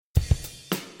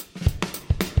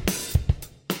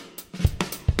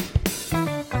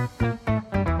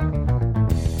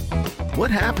What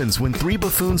happens when three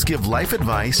buffoons give life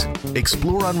advice,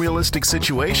 explore unrealistic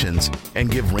situations,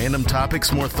 and give random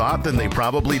topics more thought than they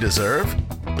probably deserve?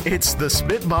 It's the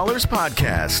Spitballers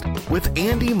Podcast with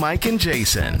Andy, Mike, and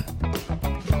Jason.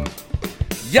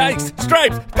 Yikes!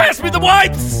 Stripes! Pass me the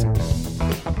wipes!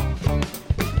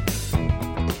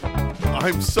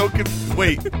 I'm so confused.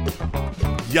 Wait.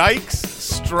 Yikes,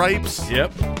 Stripes.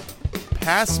 Yep.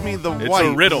 Pass me the It's wipes.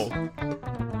 a riddle.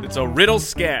 It's a riddle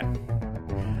scat.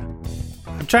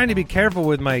 I'm trying to be careful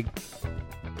with my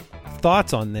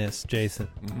thoughts on this, Jason.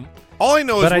 Mm-hmm. All I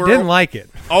know is But I didn't like it.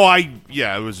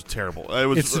 Yeah, it was terrible.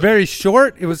 It's very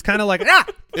short. It was kind of like,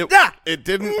 it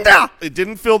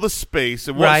didn't fill the space.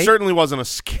 It Right. certainly wasn't a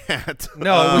scat.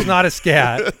 No, it was not a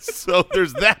scat. So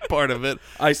there's that part of it.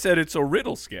 I said it's a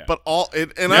riddle scat. But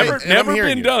Never I'm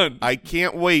hearing been you. done. I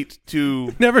can't wait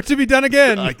to Never to be done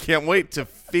again. I can't wait to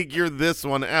figure this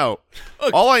one out.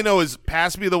 All I know is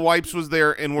Pass Me the Wipes was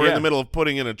there, and we're in Yeah. the middle of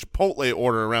putting in a Chipotle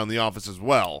order around the office as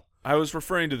well. I was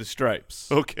referring to the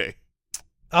stripes. Okay.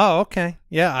 Oh, okay.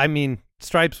 Yeah, I mean,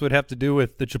 Stripes would have to do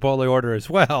with the Chipotle order as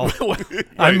well.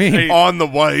 I Right. mean, Hey, on the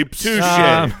wipes.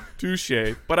 Touche.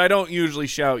 Touche. But I don't usually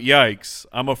shout yikes.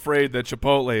 I'm afraid that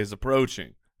Chipotle is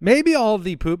approaching. maybe all of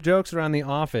the poop jokes around the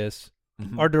office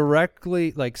are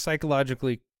directly, like,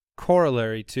 psychologically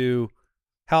corollary to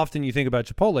how often you think about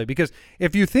Chipotle. Because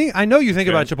if you think, I know you think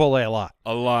Okay. about Chipotle a lot.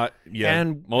 A lot. Yeah.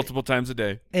 And- multiple times a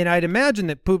day. And I'd imagine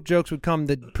that poop jokes would come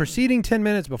the preceding 10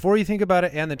 minutes before you think about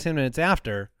it and the 10 minutes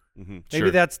after. Maybe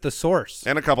Sure. that's the source.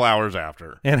 And a couple hours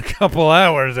after. And a couple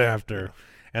hours after.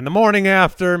 And the morning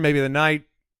after, maybe the night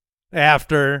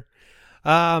after.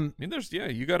 I mean,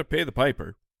 you got to pay the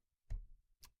piper.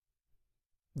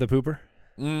 The pooper.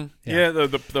 Yeah,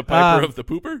 the piper of the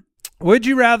pooper. Would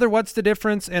you rather? What's the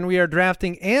difference? And we are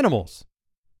drafting animals.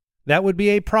 That would be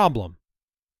a problem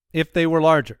if they were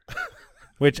larger,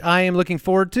 which I am looking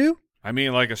forward to. I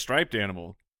mean, like a striped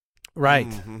animal. Right.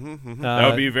 That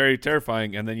would be very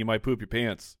terrifying, and then you might poop your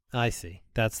pants. I see.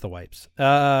 That's the wipes.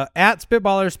 At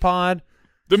Spitballers Pod,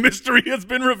 The mystery has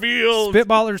been revealed.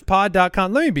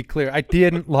 spitballerspod.com. Let me be clear. I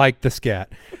didn't like the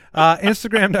scat.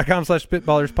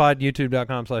 Instagram.com/spitballerspod,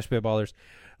 YouTube.com/spitballers.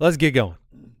 Let's get going.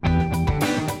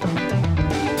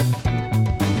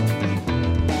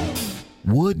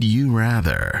 Would you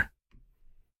rather?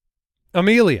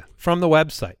 Amelia from the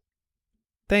website.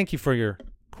 Thank you for your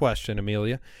question,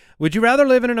 Amelia. Would you rather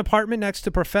live in an apartment next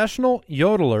to professional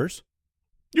yodelers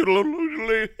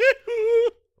Okay.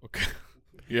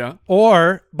 Yeah.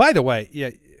 or, by the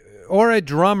way, or a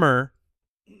drummer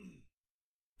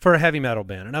for a heavy metal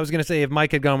band? And I was going to say if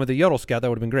Mike had gone with a yodel scout, that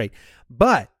would have been great.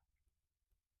 But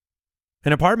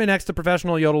an apartment next to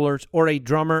professional yodelers or a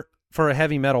drummer for a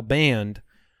heavy metal band,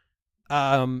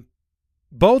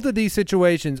 both of these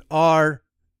situations are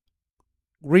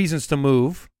reasons to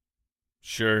move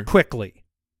Sure. quickly.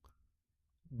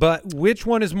 But which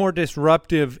one is more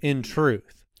disruptive in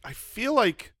truth? I feel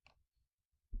like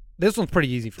This one's pretty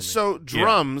easy for me. so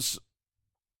drums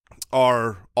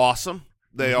are awesome.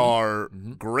 They are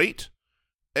great.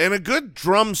 And a good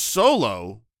drum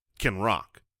solo can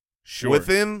rock. Sure.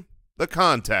 Within the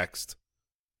context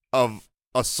of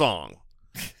a song.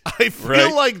 I feel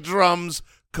Right. like drums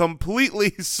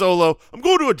completely solo. I'm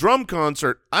going to a drum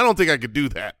concert. I don't think I could do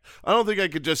that. I don't think I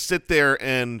could just sit there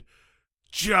and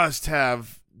just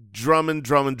have drumming,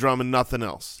 nothing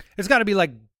else. It's got to be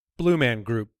like Blue Man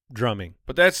Group drumming.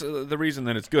 But that's the reason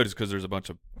that it's good is because there's a bunch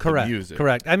of Correct. music.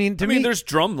 Correct. I mean, to me, there's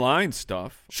drum line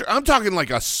stuff. Sure, I'm talking like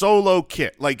a solo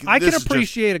kit. Like I this can is just-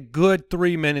 appreciate a good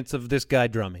 3 minutes of this guy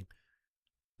drumming.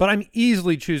 But I'm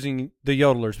easily choosing the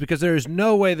yodelers because there is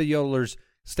no way the yodelers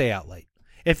stay out late.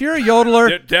 If you're a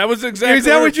yodeler, That was exactly. Is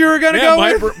that what you were gonna Yeah,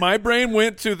 go with? My brain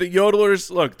went to the yodelers.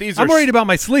 Look, these are I'm worried about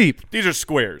my sleep. these are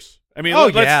squares. I mean, Oh,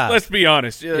 let's, yeah. let's be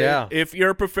honest. Yeah. If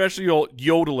you're a professional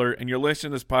yodeler and you're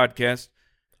listening to this podcast,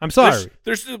 I'm sorry.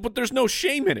 there's no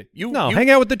shame in it. You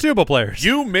Hang out with the tuba players.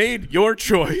 You made your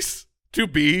choice to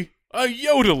be a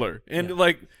yodeler, and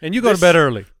And you go to bed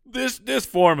early. This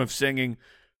form of singing,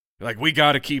 like, we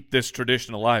got to keep this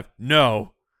tradition alive.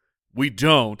 No, we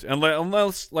don't,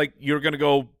 unless like you're gonna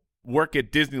go work at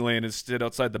Disneyland and sit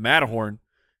outside the Matterhorn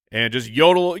and just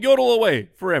yodel away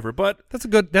forever. But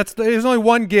There's only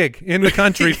one gig in the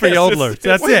country for Yes, yodelers. it's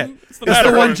That's it. it's It's the the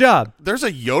Matterhorn. one job. There's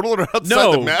a yodeler outside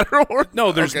No. the Matterhorn?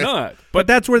 no, there's Okay. not. But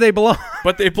that's where they belong.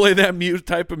 But they play that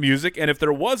type of music, and if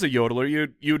there was a yodeler,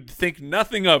 you'd think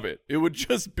nothing of it. It would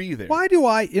just be there. Why do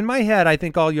in my head, I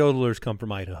think all yodelers come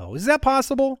from Idaho. Is that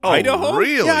possible? Oh, Idaho?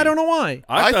 really? Yeah, I don't know why.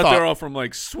 I I thought thought- they were all from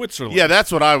like Switzerland. Yeah,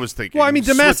 that's what I was thinking. Well, I mean,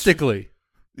 domestically.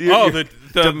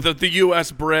 The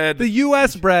U.S. bread. The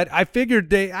U.S. bread. I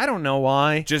figured I don't know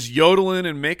why. Just yodeling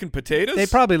and making potatoes? They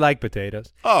probably like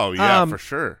potatoes. Oh, yeah, for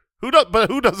sure. But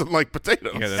who doesn't like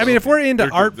potatoes? Yeah, I mean, if we're into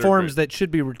art they're forms great. that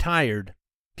should be retired,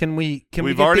 can we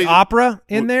get already- the opera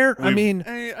in there? I we've- mean,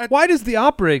 I- why does the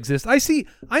opera exist?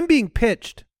 I'm being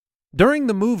pitched during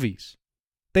the movies.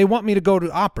 They want me to go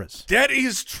to operas. That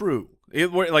is true.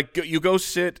 You go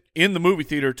sit in the movie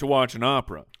theater to watch an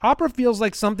opera. Opera feels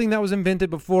like something that was invented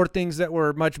before things that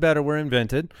were much better were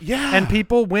invented. Yeah. And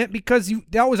people went because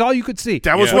that was all you could see.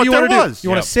 That was Yeah. what do you there wanna do? was. You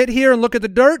want Yep. to sit here and look at the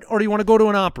dirt, or do you want to go to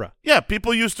an opera? Yeah,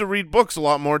 people used to read books a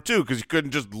lot more, too, because you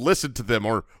couldn't just listen to them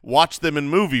or watch them in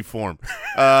movie form.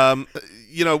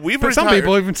 We've For some retired-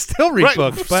 people even still read Right,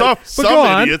 books. But some go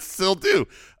on. idiots still do.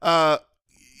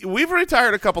 We've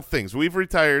retired a couple things. We've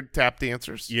retired tap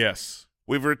dancers. Yes.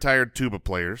 We've retired tuba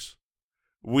players.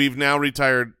 We've now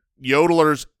retired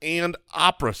yodelers and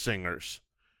opera singers.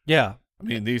 Yeah. I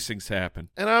mean, these things happen.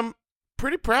 And I'm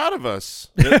pretty proud of us.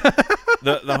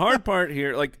 The hard part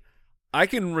here, I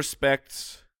can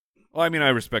respect. Well, I mean, I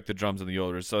respect the drums and the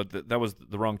yodelers, so that was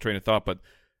the wrong train of thought. But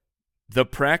the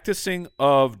practicing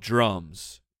of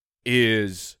drums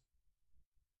is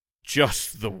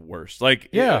just the worst.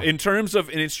 In terms of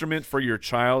an instrument for your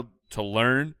child to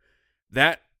learn,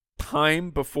 that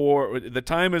the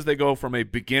time as they go from a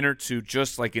beginner to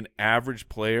just like an average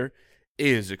player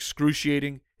is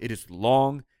excruciating. It is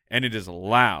long and it is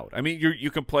loud. I mean,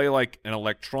 you can play like an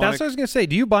electronic. That's what I was going to say.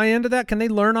 Do you buy into that? Can they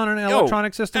learn on an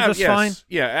electronic system just yes. fine?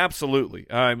 Yeah, absolutely.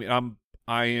 I mean,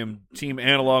 I am team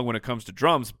analog when it comes to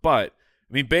drums, but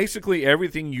I mean, basically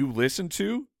everything you listen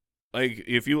to, like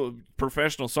if you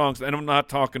professional songs, and I'm not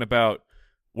talking about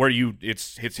where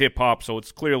it's hip hop, so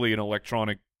it's clearly an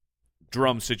electronic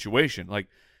drum situation. Like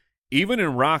even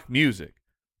in rock music,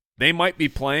 they might be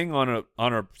playing on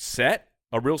a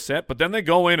real set, but then they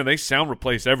go in and they sound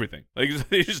replace everything. Like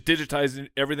they just digitize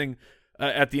everything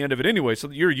at the end of it anyway. So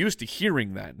you're used to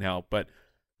hearing that now. But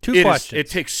Two questions. It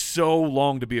takes so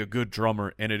long to be a good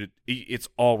drummer, and it's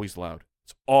always loud.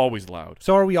 It's always loud.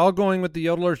 So are we all going with the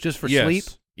yodelers just for sleep?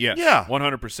 Yes. Yeah.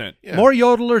 100%. Yeah. More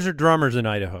yodelers or drummers in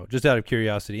Idaho? Just out of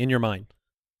curiosity, in your mind.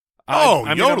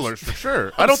 Yodelers for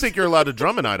sure. I don't think you're allowed to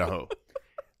drum in Idaho.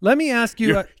 Let me ask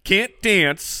you. You can't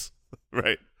dance.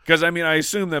 Right. Because, I mean, I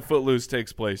assume that Footloose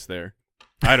takes place there.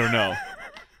 I don't know.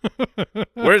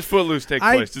 Where does Footloose take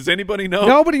place? Does anybody know?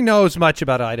 Nobody knows much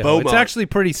about Idaho. Beaumont. It's actually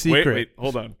pretty secret. Wait,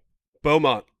 hold on.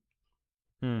 Beaumont.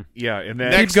 Yeah, and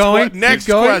that Next going. next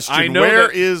Keep going. question. I know Where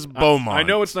that- is Beaumont? I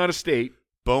know it's not a state.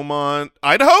 Beaumont,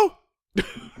 Idaho?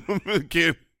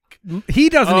 Kid. He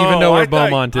doesn't even know where I thought-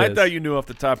 Beaumont is. I thought you knew off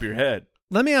the top of your head.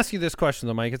 Let me ask you this question,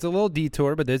 though, Mike. It's a little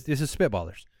detour, but this is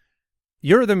Spitballers.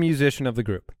 You're the musician of the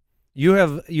group. You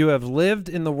have lived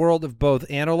in the world of both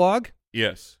analog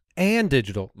Yes. and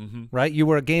digital, Mm-hmm. right? You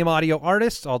were a game audio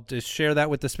artist. I'll just share that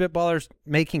with the Spitballers,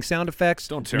 making sound effects,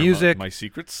 Don't tear music my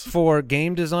secrets. for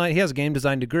game design. He has a game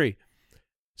design degree.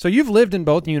 So you've lived in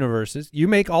both universes. You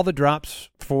make all the drops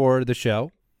for the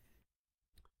show.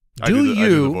 I do the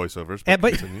voiceovers, But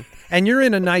continue. and you're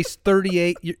in a nice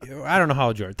 38. I don't know how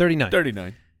old you are. 39.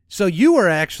 39. So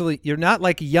you're not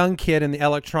like a young kid in the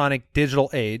electronic digital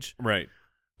age, Right.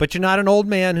 but you're not an old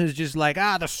man who's just like,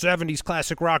 the 70s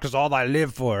classic rock is all I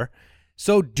live for.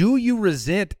 So do you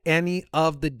resent any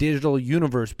of the digital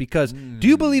universe? Because do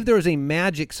you believe there is a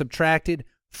magic subtracted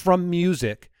from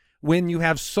music when you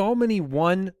have so many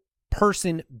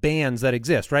one-person bands that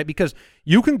exist, right? Because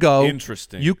you can go,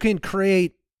 Interesting. you can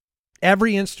create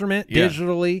every instrument Yeah.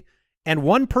 digitally, and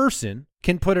one person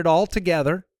can put it all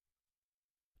together.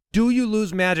 Do you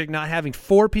lose magic not having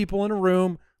four people in a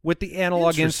room with the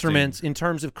analog Interesting. instruments in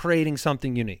terms of creating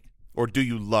something unique? Or do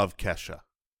you love Kesha?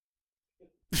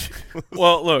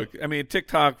 Well, look, I mean,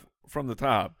 TikTok from the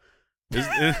top.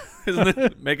 Isn't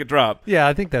it? Make it drop. Yeah,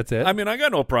 I think that's it. I mean, I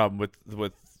got no problem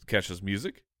with Kesha's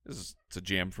music. It's a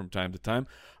jam from time to time.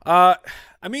 I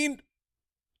mean,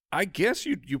 I guess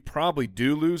you probably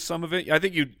do lose some of it. I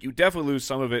think you definitely lose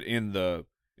some of it in the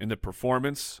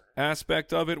performance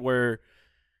aspect of it, where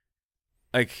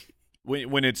like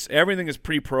when it's everything is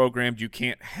pre-programmed, you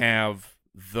can't have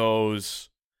those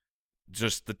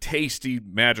just the tasty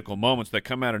magical moments that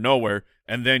come out of nowhere,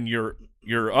 and then your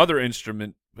other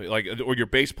instrument, like, or your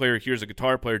bass player hears a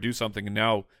guitar player do something, and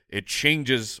now it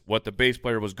changes what the bass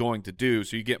player was going to do,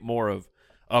 so you get more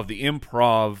of the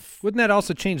improv. Wouldn't that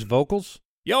also change vocals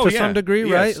Oh, to yeah. some degree,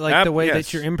 Yes. right? Like the way Yes.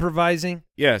 that you're improvising?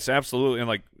 Yes,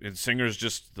 absolutely. And singers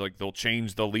just like they'll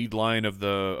change the lead line of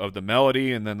the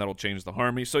melody, and then that'll change the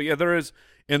harmony. So yeah, there is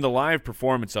in the live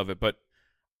performance of it, but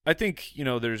I think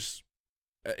there's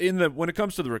when it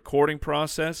comes to the recording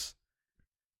process,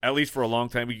 at least for a long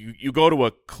time, you go to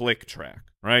a click track,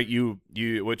 right?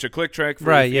 Which a click track, for,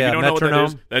 right? if Yeah, you don't know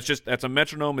metronome. what that is, that's a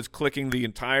metronome is clicking the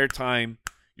entire time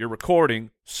you're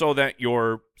recording, so that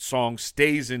your song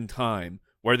stays in time.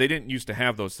 Where they didn't used to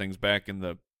have those things back in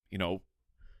the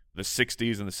the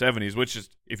 60s and the 70s, which is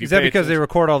if you is that pay because they attention-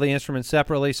 record all the instruments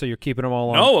separately, so you're keeping them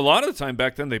all on? No, a lot of the time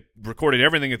back then they recorded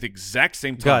everything at the exact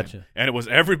same time. Gotcha. And it was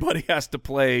everybody has to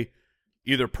play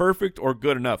either perfect or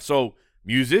good enough. So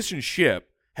musicianship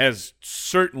has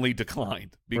certainly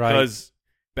declined because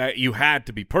you had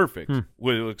to be perfect.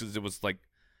 Because it was like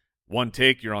one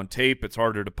take, you're on tape, it's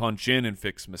harder to punch in and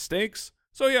fix mistakes.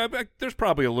 So yeah, there's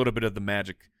probably a little bit of the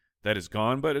magic that is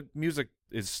gone, but music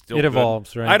is still It good.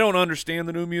 evolves, right? I don't understand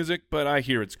the new music, but I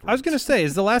hear it's great. I was going to say,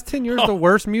 is the last 10 years the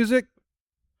worst music?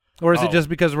 Or is it just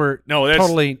because we're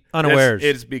totally unawares?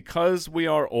 It's because we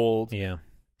are old. Yeah.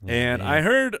 And Yeah. I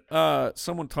heard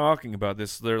someone talking about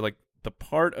this. They're like the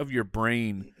part of your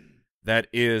brain that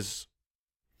is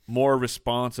more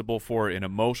responsible for an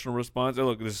emotional response. Oh,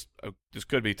 look, this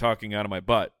could be talking out of my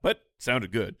butt, but it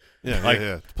sounded good.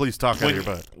 Yeah. Please talk out of your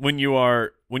butt. When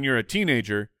you're a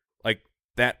teenager, like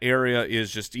that area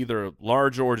is just either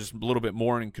larger or just a little bit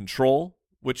more in control,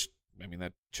 which, I mean,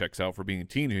 that checks out for being a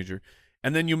teenager.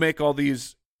 And then you make all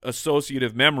these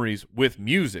associative memories with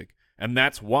music. And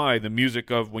that's why the music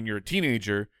of when you're a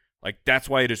teenager, like that's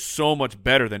why it is so much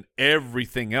better than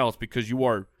everything else, because you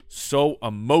are so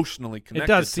emotionally connected It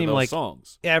does to seem those like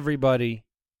songs. everybody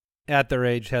at their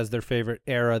age has their favorite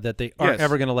era that they aren't Yes.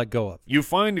 ever going to let go of. You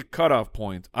find a cutoff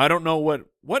point. I don't know what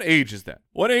age is that?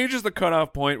 What age is the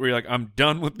cutoff point where you're like, I'm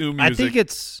done with new music?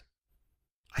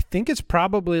 I think it's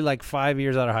probably like 5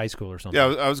 years out of high school or something.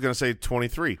 Yeah, I was going to say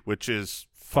 23, which is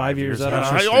 5 years out of high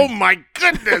high. school. Oh my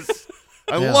goodness!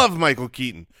 I Yeah. love Michael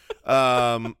Keaton.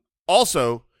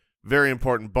 Also, very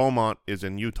important. Beaumont is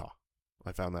in Utah.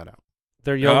 I found that out.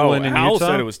 They're yodeling in Hal Utah.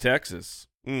 said it was Texas.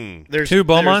 There's Two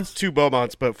Beaumonts? There's two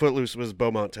Beaumonts, but Footloose was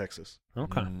Beaumont, Texas.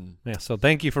 Okay. Yeah, so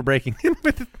thank you for breaking in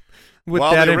with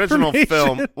While that the original information.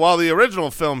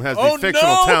 film has Oh, the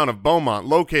fictional no! town of Beaumont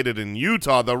located in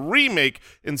Utah, the remake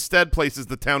instead places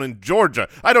the town in Georgia.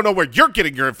 I don't know where you're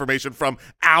getting your information from,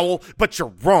 Owl, but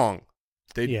you're wrong.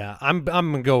 Yeah, I'm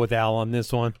going to go with Al on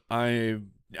this one.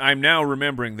 I'm now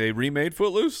remembering they remade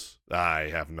Footloose. I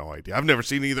have no idea. I've never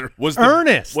seen either.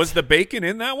 Ernest. Was the bacon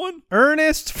in that one?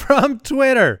 Ernest from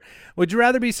Twitter. Would you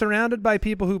rather be surrounded by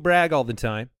people who brag all the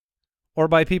time or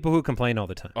by people who complain all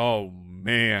the time? Oh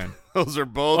man. Those are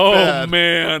both Oh bad.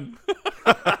 man.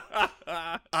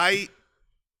 I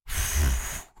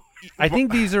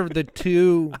think these are the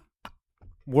two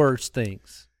worst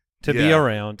things to be Yeah.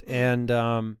 around and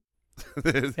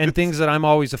things that I'm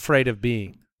always afraid of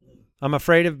being. I'm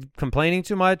afraid of complaining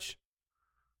too much,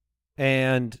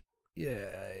 and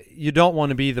you don't want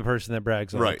to be the person that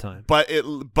brags all right. the time.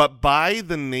 But by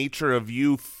the nature of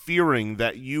you fearing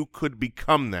that you could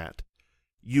become that,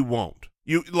 you won't.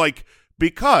 You like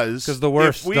because Because the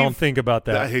worst if we've- don't think about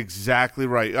that. Exactly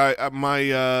right.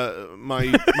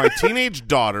 My teenage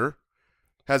daughter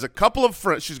has a couple of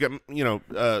friends. She's got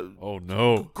Oh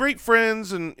no. great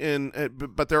friends,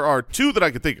 but there are two that I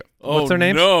could think of. Oh, What's their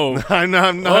names? No. I'm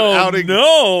not Oh, outing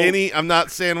no. any. I'm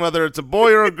not saying whether it's a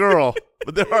boy or a girl,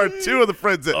 but there are two of the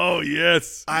friends that Oh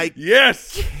yes. I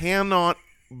yes. cannot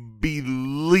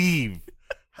believe.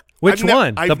 Which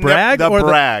one? The brag The or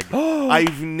brag.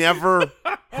 I've never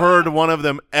heard one of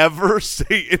them ever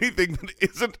say anything that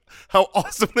isn't how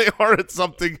awesome they are at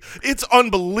something. It's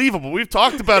unbelievable. We've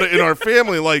talked about it in our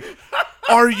family. Like,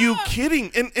 are you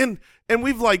kidding? And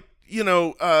we've like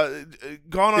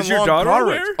gone on Is your long daughter car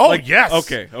aware? rides. Oh Like, yes.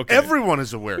 okay. Everyone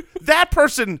is aware. That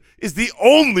person is the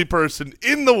only person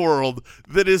in the world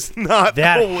that is not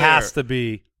That aware. has to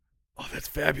be. Oh, that's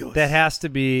fabulous. That has to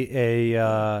be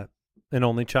an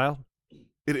only child.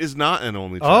 It is not an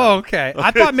only Oh, child. okay.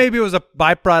 I thought maybe it was a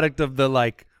byproduct of the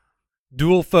like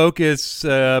dual focus,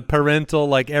 parental,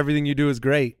 like everything you do is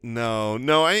great. No.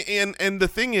 And the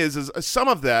thing is some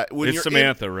of that when it's you're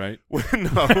Samantha, right?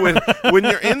 when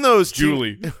you're in those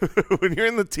Julie. when you're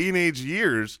in the teenage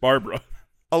years, Barbara.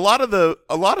 a lot of the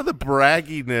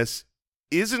bragginess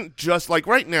isn't just like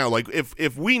right now. Like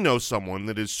if we know someone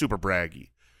that is super braggy,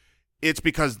 it's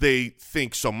because they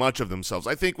think so much of themselves.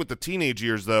 I think with the teenage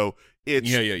years, though,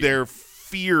 it's their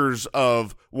fears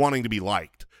of wanting to be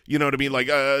liked. You know what I mean? Like,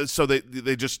 so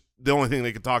they just the only thing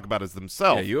they can talk about is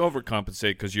themselves. Yeah, you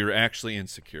overcompensate because you're actually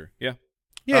insecure. Yeah.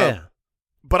 Yeah.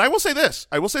 But I will say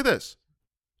this.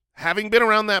 Having been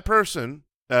around that person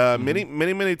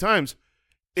many times,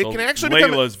 it So can actually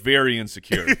become Layla's very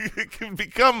insecure. it can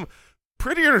become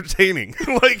pretty entertaining.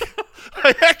 Like,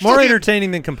 I actually More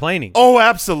entertaining than complaining. Oh,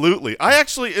 absolutely. I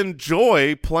actually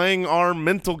enjoy playing our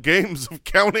mental games of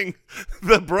counting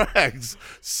the brags.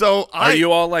 So Are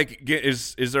you all like?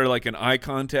 Is there like an eye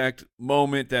contact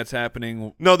moment that's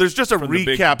happening? No, there's just a From the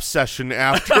big- recap session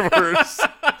afterwards.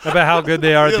 About how good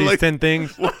they are at Yeah, these like- 10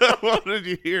 things. What did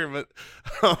you hear? But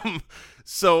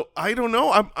so I don't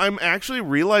know. I'm actually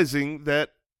realizing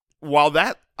that while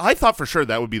I thought for sure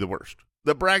that would be the worst.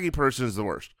 The braggy person is the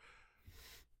worst.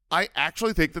 I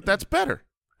actually think that that's better.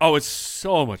 Oh, it's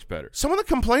so much better. Someone that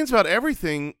complains about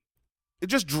everything, it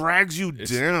just drags you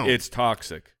It's, down. It's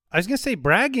toxic. I was going to say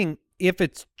bragging, if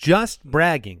it's just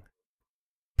bragging,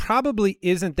 probably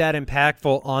isn't that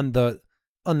impactful on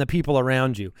the people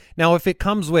around you. Now, if it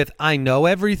comes with I know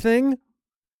everything,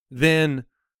 then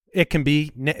it can be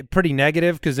pretty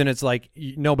negative, because then it's like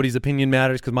nobody's opinion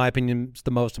matters because my opinion's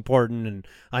the most important, and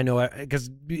I know because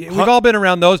we've all been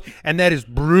around those, and that is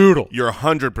brutal. You're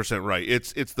 100% right.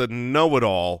 It's the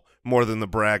know-it-all more than the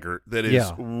braggart that is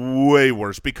Yeah. way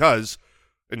worse because,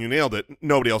 and you nailed it,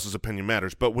 nobody else's opinion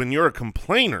matters. But when you're a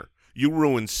complainer, you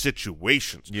ruin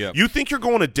situations. Yeah. You think you're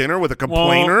going to dinner with a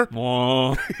complainer?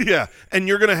 Wah. Yeah, and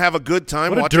you're going to have a good time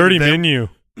What a watching dirty them, menu.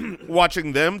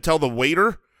 watching them tell the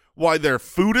waiter why their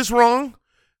food is wrong.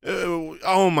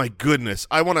 Oh my goodness!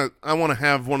 I want to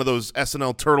have one of those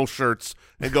SNL turtle shirts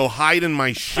and go hide in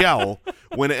my shell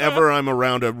whenever I'm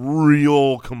around a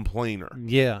real complainer.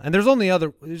 Yeah, and there's only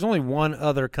one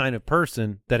other kind of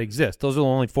person that exists. Those are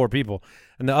only 4 people,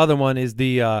 and the other one is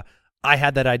the I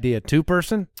had that idea too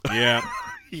person. Yeah.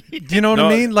 Do you know what No. I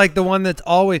mean? Like the one that's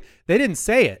always, they didn't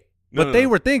say it, No, but no, they no.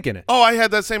 were thinking it. Oh, I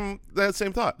had that same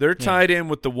thought. They're tied in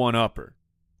with the one-upper.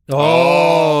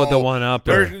 Oh, the one up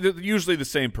They're there. usually the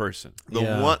same person.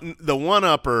 The one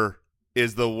upper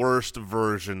is the worst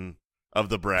version of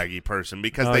the braggy person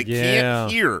because Oh, they yeah.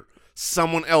 can't hear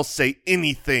someone else say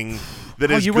anything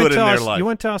that Oh, is you good went in to their life. You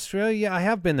went to Australia? Yeah, I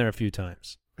have been there a few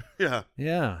times. Yeah.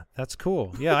 Yeah, that's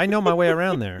cool. Yeah, I know my way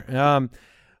around there.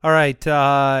 All right.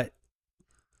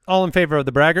 All in favor of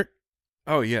the braggart?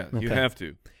 Oh yeah, you Okay. have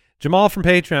to. Jamal from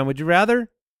Patreon, would you rather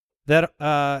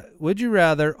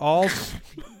all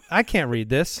I can't read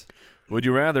this. Would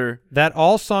you rather? That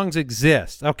all songs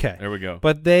exist. Okay. There we go.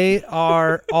 But they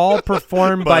are all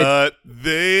performed by But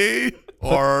they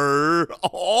are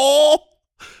all.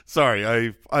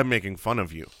 Sorry, I'm making fun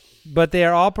of you. they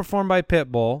are all performed by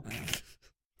Pitbull,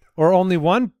 or only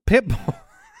one Pitbull.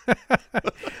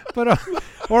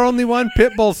 Or only one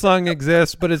Pitbull song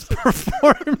exists, but it's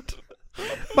performed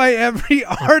by every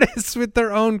artist with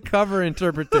their own cover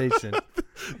interpretation.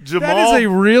 Jamal, That is a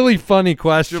really funny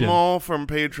question. Jamal from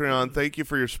Patreon, thank you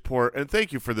for your support and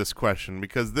thank you for this question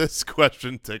because this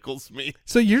question tickles me.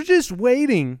 So you're just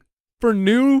waiting for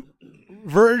new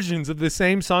versions of the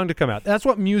same song to come out. That's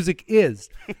what music is.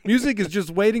 Music is just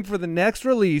waiting for the next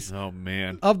release Oh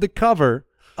man. of the cover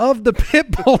of the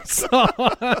Pitbull song.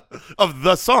 Of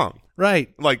the song,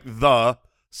 Right. like the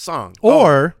song,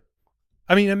 Or,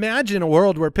 I mean, imagine a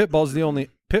world where Pitbull's the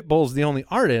only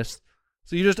artist.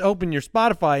 So you just open your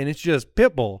Spotify and it's just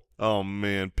Pitbull. Oh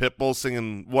man, Pitbull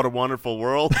singing "What a Wonderful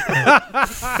World."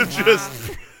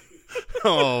 Just,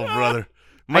 oh brother,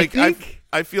 Mike.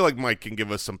 I feel like Mike can give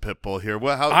us some Pitbull here.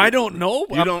 Well, how I don't know.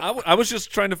 You don't. I was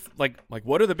just trying to like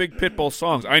what are the big Pitbull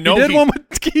songs? I know You did one with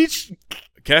Kesha.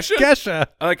 Kesha.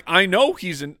 Like I know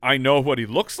what he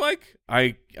looks like.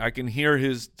 I can hear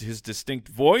his distinct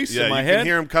voice Yeah, in my you head. can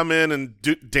hear him come in and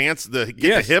dance get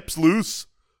Yes. the hips loose.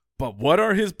 But what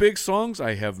are his big songs?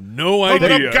 I have no Pump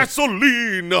it idea. up,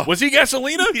 gasolina. Was he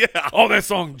Gasolina? Yeah. Oh, that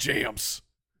song jams.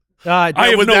 I I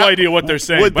have would no that- idea what they're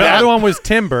saying. would But the that- other one was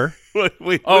Timber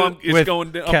Wait, oh, it's with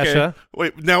going down. Okay. Kesha.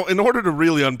 wait. Now, in order to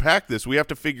really unpack this, we have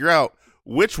to figure out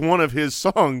which one of his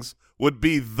songs would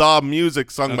be the music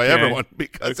sung by Okay. everyone.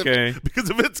 Because Okay.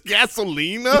 if it's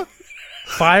gasolina.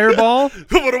 Fireball.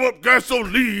 What about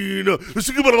gasolina?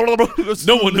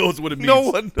 No one knows what it means. No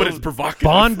one But knows. it's provocative.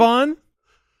 Bon Bon.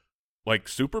 Like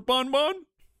Super Bon Bon?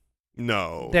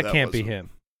 No, That can't be him.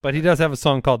 But he does have a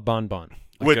song called Bon Bon.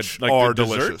 Which like are the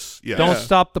dessert? delicious. Yeah. Don't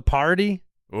Stop the Party.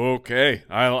 Okay.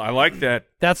 I like that.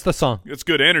 That's the song. It's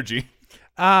good energy.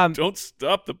 Don't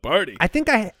stop the party. I think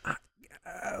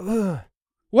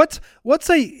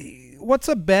what's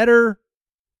a better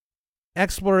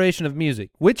exploration of music?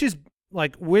 Which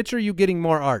are you getting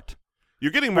more art?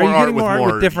 You're getting Are more you art getting with more art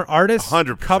more with different artists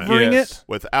 100%. covering Yes. it?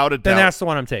 without a doubt. Then that's the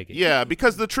one I'm taking. Yeah,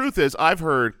 because the truth is, I've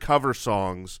heard cover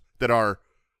songs that are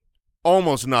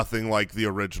almost nothing like the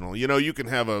original. You know, you can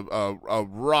have a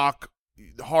rock,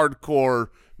 hardcore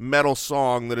metal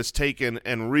song that is taken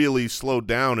and really slowed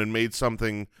down and made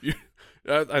something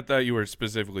I thought you were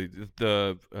specifically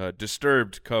the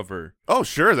Disturbed cover. Oh,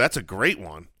 sure, that's a great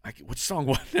one. Which song?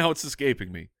 What? Now it's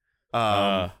escaping me.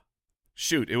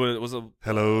 Shoot, it was a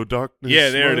Hello, Darkness. yeah.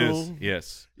 There it is. World.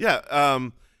 Yes. Yeah.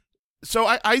 So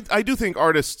I do think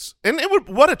artists, and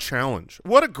what a challenge.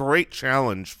 What a great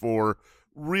challenge for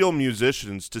real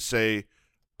musicians to say,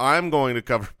 I'm going to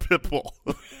cover Pitbull.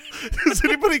 Is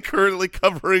anybody currently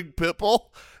covering Pitbull?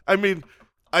 I mean,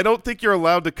 I don't think you're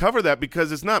allowed to cover that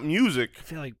because it's not music. I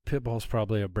feel like Pitbull's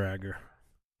probably a bragger.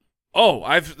 Oh,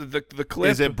 the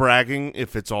clip. Is it bragging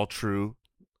if it's all true?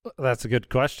 That's a good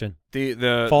question.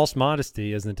 The False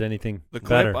modesty isn't anything the clip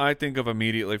better. I think of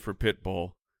immediately for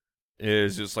Pitbull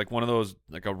is just like one of those,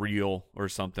 like a reel or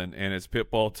something, and it's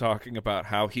Pitbull talking about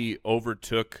how he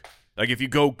overtook. Like if you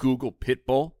go Google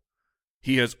Pitbull,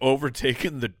 he has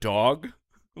overtaken the dog.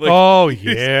 Like, oh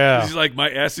he's- yeah, he's like, my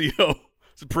SEO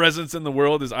presence in the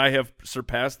world is I have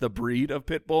surpassed the breed of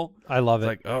Pitbull. I love It's it.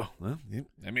 like, oh, well,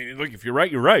 I mean, look, if you're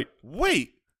right, you're right.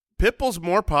 Wait, Pitbull's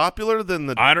more popular than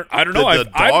the I don't know.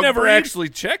 the I've dog never breed? actually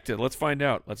checked it. Let's find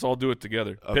out. Let's all do it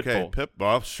together. Okay,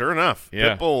 Pitbull. Sure enough.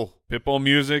 Yeah. Pitbull,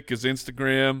 Music, his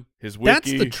Instagram, his wiki.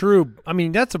 That's the true. I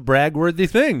mean, that's a brag-worthy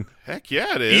thing. heck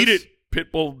yeah, it is. Eat it,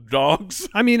 Pitbull dogs.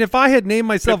 I mean, if I had named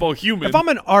myself, Pitbull human. if I'm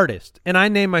an artist and I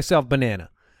name myself Banana,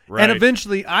 Right. and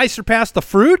eventually I surpass the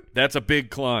fruit, That's a big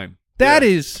climb. that Yeah.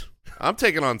 is. I'm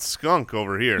taking on Skunk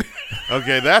over here.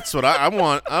 Okay, that's what I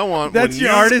want. I want. That's when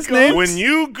your you- artist name? When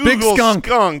you Big Google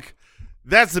Skunk.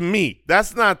 that's me.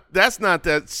 That's not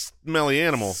that smelly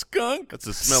animal. Skunk. That's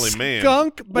a smelly man.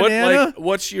 Skunk Banana.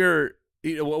 What's your?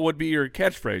 What would be your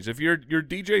catchphrase if you're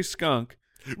DJ Skunk?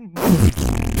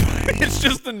 It's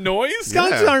just the noise.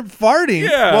 Skunks Yeah. aren't farting.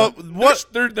 Yeah. Well, what-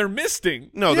 They're misting.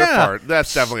 No, they're Yeah. fart.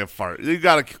 That's definitely a fart. You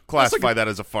got to classify that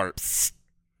as a fart.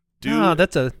 Dude, Oh,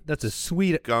 that's a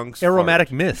sweet skunks aromatic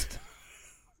fart. mist.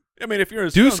 I mean, if you're a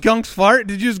Do skunk, skunks fart?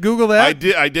 Did you just Google that?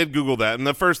 I did Google that, and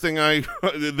the first thing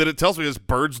that it tells me is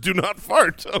birds do not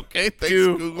fart. Okay, thanks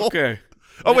do Google. okay.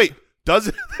 Oh wait, does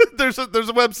it? there's a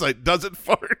website. Does it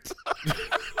fart?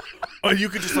 Oh, you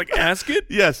could just like ask it.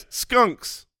 Yes,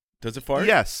 skunks. Does it fart?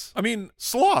 Yes, I mean,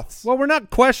 sloths. Well, we're not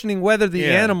questioning whether the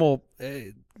Yeah. animal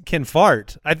can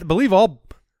fart. I believe all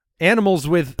animals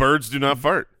with Birds do not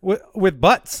fart. with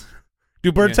butts.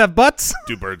 Do birds Yeah. have butts?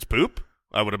 Do birds poop?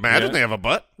 I would imagine Yeah. they have a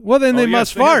butt. Well, then they yes,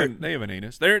 must have fart. they have an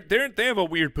anus. They have a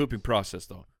weird pooping process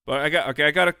though. But I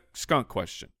got a skunk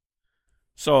question.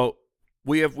 So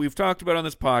we've talked about on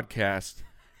this podcast.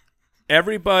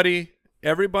 Everybody,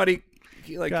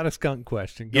 like Got a skunk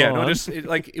question. Go yeah, on. no, just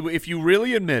like if you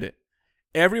really admit it,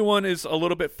 everyone is a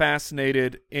little bit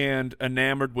fascinated and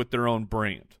enamored with their own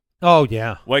brand. Oh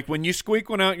yeah, Like when you squeak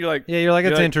one out, you're like, yeah. You're like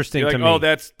it's interesting you're to like, me. oh,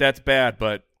 that's bad,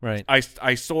 but right.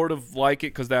 I sort of like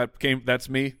it because that's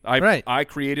me. Right. I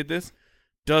created this.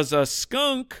 Does a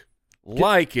skunk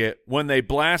like it when they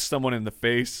blast someone in the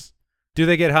face? Do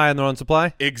they get high on their own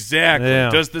supply? Exactly. Yeah.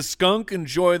 Does the skunk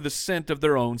enjoy the scent of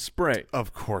their own spray?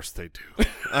 Of course they do.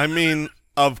 I mean,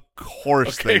 of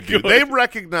course Okay, they do. good. They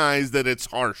recognize that it's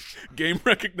harsh. Game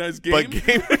recognized game. But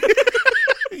game,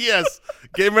 yes,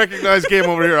 game recognized game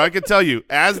over here. I can tell you,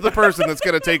 as the person that's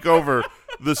going to take over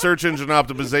the search engine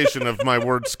optimization of my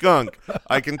word skunk,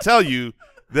 I can tell you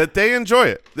that they enjoy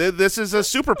it. This is a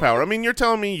superpower. I mean, you're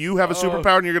telling me you have a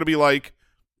superpower and you're going to be like,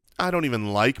 I don't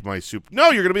even like my super.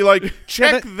 No, you're going to be like,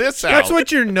 check this out. That's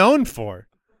what you're known for.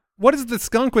 What is the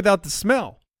skunk without the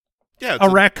smell? Yeah, it's A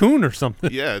raccoon or something.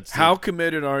 yeah. It's How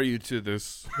committed are you to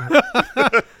this?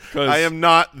 I am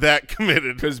not that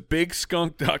committed. Because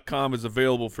bigskunk.com is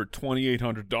available for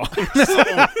 $2,800.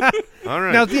 All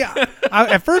right. Now, yeah,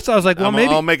 at first I was like, well,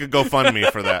 I'll make a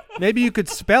GoFundMe for that. maybe you could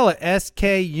spell it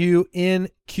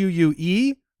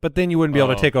SKUNQUE, but then you wouldn't be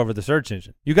able Oh. to take over the search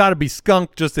engine. You got to be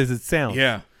skunk just as it sounds.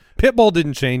 Yeah. Pitbull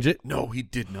didn't change it. No, he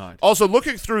did not. Also,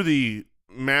 looking through the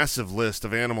massive list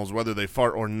of animals, whether they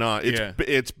fart or not,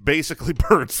 it's basically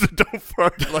birds that don't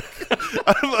fart. Like,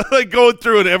 I'm like going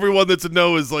through it, everyone that's a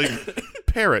no is like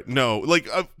parrot, no, like,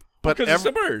 but Because it's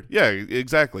a bird. yeah,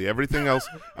 exactly. Everything else.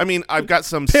 I mean, I've got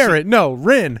some Parrot, no.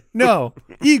 Wren, no.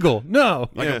 Eagle, no.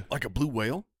 Yeah. Like a blue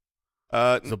whale?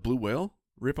 Let Does a blue whale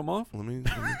rip him off? me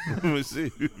let me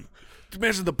see.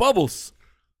 Imagine the bubbles.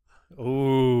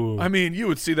 Ooh. I mean, you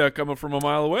would see that coming from a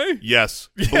mile away. Yes,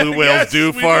 blue whales yes,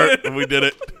 do we fart, did. and we did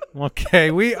it.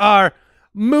 Okay, we are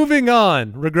moving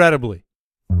on, regrettably.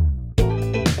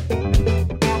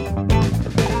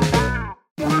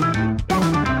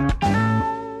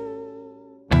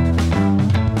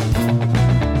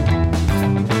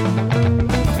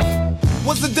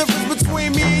 What's the difference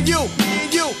between me and you? Me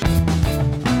and you.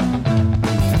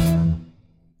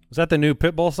 Was that the new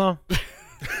Pitbull song?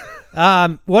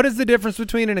 What is the difference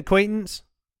between an acquaintance,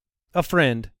 a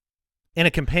friend, and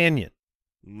a companion?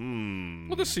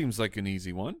 Well, this seems like an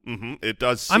easy one. It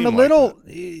does seem I'm a like little.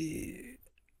 that.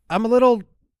 I'm a little.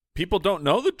 People don't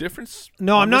know the difference.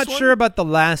 No, on I'm this not one? sure about the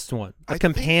last one. I A think-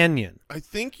 companion, I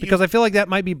think you, because I feel like that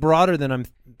might be broader than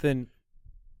than.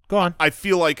 Go on. I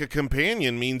feel like a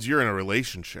companion means you're in a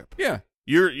relationship. Yeah.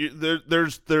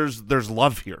 There's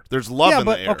love here. There's love yeah, in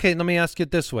but the air. okay. Let me ask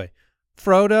it this way: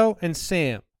 Frodo and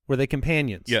Sam, were they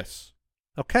companions? Yes.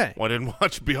 Okay. Well, I didn't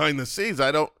watch behind the scenes.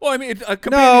 I don't. Well, I mean, a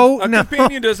companion, No.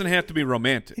 companion doesn't have to be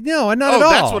romantic. No, not Oh, at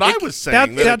all. that's what I was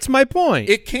saying. That's my point.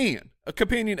 It can. A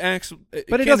companion acts, But it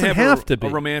can doesn't have have to be. a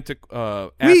romantic we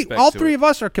aspect all to three it. of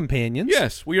us are companions.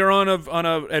 Yes, we are on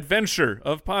a adventure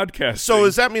of podcasting. So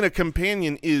does that mean a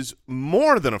companion is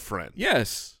more than a friend?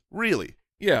 Yes. Really?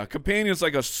 Yeah, a companion's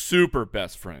like a super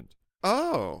best friend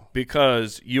Oh.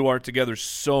 because you are together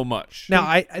so much.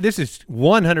 Now, this is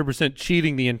 100%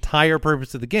 cheating the entire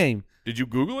purpose of the game. Did you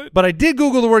Google it? But I did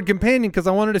Google the word companion because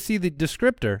I wanted to see the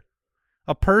descriptor.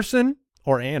 A person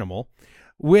or animal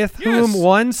with whom Yes.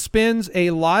 one spends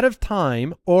a lot of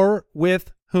time or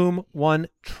with whom one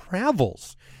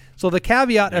travels. So the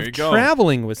caveat There of you go.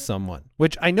 traveling with someone,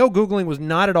 which I know Googling was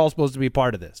not at all supposed to be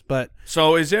part of this, but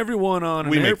So is everyone on?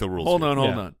 We an make the rules Hold here. on, hold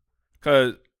Yeah. on.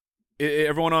 Because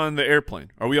everyone on the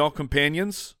airplane, are we all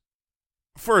companions?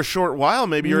 For a short while,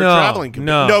 maybe you're No, a traveling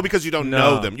companion. no, No, because you don't no.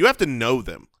 know them. You have to know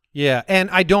them. yeah. And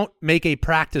I don't make a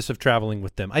practice of traveling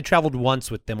with them. I traveled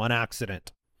once with them on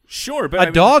accident. Sure, but A I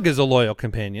mean, dog is a loyal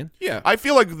companion. Yeah, I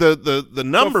feel like the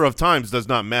number of times does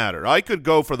not matter. I could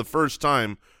go for the first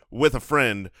time with a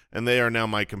friend, and they are now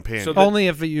my companion. So the- Only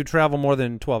if you travel more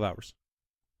than 12 hours.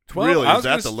 12. Really? I Is was that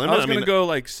gonna, the limit? I was I going to mean- go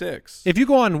like 6. If you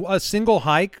go on a single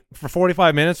hike for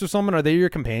 45 minutes or something, are they your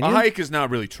companion? A hike is not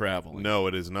really traveling. no,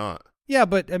 it is not. Yeah,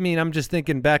 but I mean, I'm just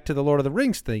thinking back to the Lord of the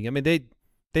Rings thing. I mean,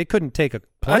 they couldn't take a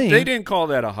plane. They didn't call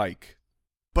that a hike.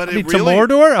 But I it mean, really, to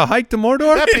Mordor, a hike to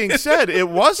Mordor. that being said, it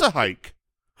was a hike.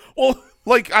 Well,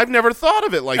 Like, I've never thought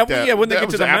of it like that. yeah, when they That get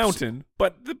to was the abs- mountain,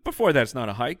 but before that's not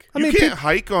a hike. I You mean, can't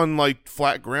hike on, like,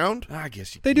 flat ground. I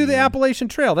guess you they do the can. Appalachian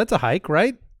Trail. That's a hike,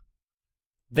 right?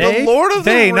 The They, Lord of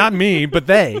the they, Ring- not me, but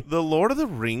they. The Lord of the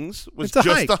Rings was It's a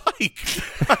just a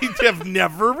hike. I have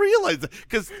never realized that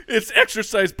because It's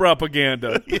exercise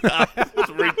propaganda. yeah, it's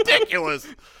ridiculous.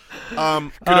 Get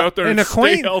out there and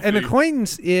stay healthy. An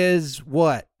acquaintance is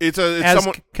what It's as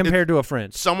someone compared to a friend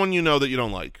it's someone you know that you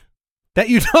don't like. that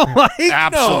you don't like.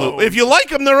 Absolutely. If you like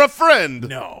them, they're a friend.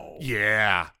 No.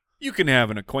 Yeah. You can have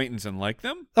an acquaintance and like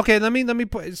them. Okay, let me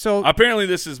put. So Apparently,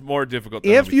 this is more difficult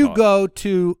than if we you thought. go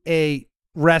to a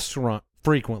restaurant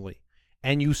frequently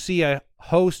and you see a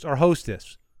host or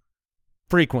hostess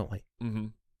frequently,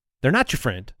 Mhm. they're not your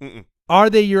friend. Mm-mm. Are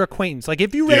they your acquaintance? Like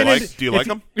if you Do you ran like- into, do you if like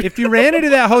 'em? If you ran into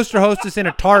that host or hostess in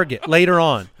a Target later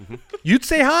on, Mm-hmm. you'd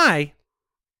say hi,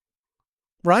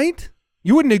 right?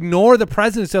 You wouldn't ignore the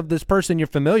presence of this person you're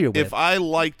familiar with. If I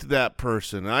liked that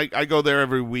person, I go there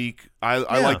every week. I Yeah.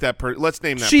 like that person. Let's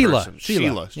name that Sheila. person.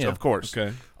 Sheila, yeah. Of course.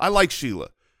 Okay. I like Sheila.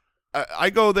 I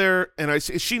go there and I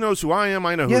see she knows who I am.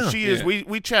 I know who Yeah. she is. Yeah.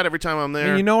 We chat every time I'm there.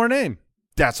 and you know her name.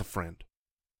 That's a friend.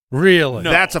 Really? No.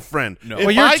 That's a friend. No. If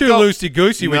Well, you're I too go- loosey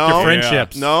goosey with No. your Yeah.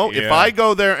 friendships. No, if Yeah. I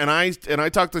go there and I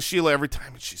talk to Sheila every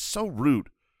time, and she's so rude.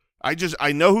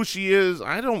 I know who she is.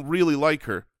 I don't really like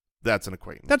her. That's an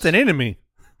acquaintance. That's an enemy.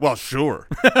 Well, sure,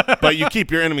 but you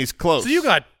keep your enemies close. So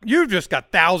you've just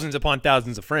got thousands upon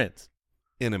thousands of friends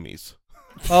enemies.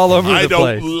 all over I the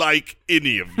don't place. like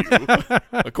any of you.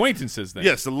 Acquaintances then.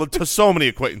 Yes, to so many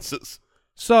acquaintances.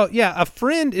 So yeah, a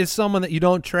friend is someone that you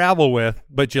don't travel with,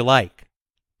 but you like,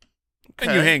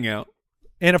 And you hang out.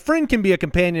 and a friend can be a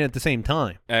companion at the same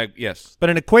time. Yes. But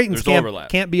an acquaintance There's overlap.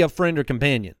 can't be a friend or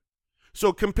companion.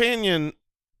 So companion,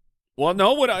 Well,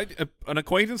 no. An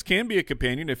acquaintance can be a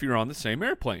companion if you're on the same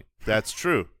airplane. that's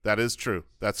true. That is true.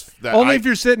 That Only if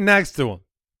you're sitting next to them.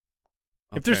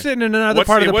 If they're Okay. sitting in another What's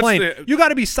part of the what's plane, you got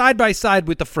to be side by side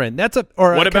with the friend. That's a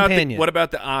What about companion. what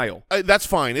about the aisle? that's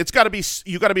fine. It's got to be.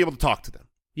 You got to be able to talk to them.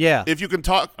 Yeah, If you can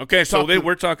talk. Okay, so talk to-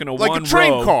 we're talking a like one a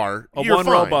train row, car. a you're one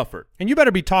row fine. buffer. and you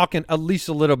better be talking at least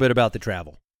a little bit about the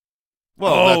travel,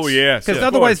 Well, oh that's- yes, because of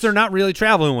otherwise course. they're not really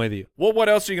traveling with you. Well, what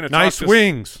else are you going to Nice talk to?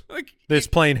 wings Like this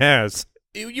plane has.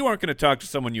 you aren't going to talk to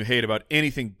someone you hate about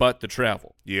anything but the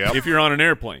travel. Yep. If you're on an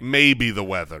airplane, Maybe the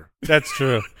weather. That's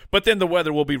true. but then the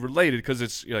weather will be related because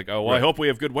it's you're like, oh, well, I Right. hope we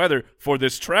have good weather for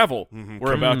this travel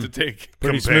we're about to take.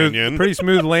 Companion. Pretty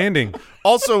smooth landing.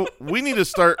 Also, we need to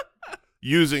start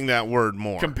using that word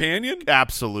more. Companion?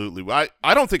 Absolutely.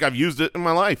 I don't think I've used it in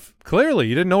my life. Clearly,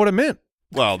 you didn't know what it meant.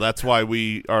 Well, that's why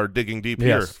we are digging deep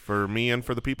here Yes. for me and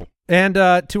for the people. And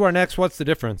to our next, what's the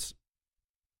difference?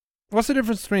 What's the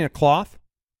difference between a cloth,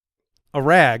 a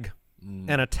rag,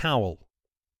 and a towel?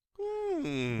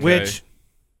 Which,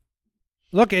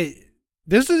 look,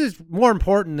 this is more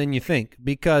important than you think,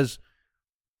 because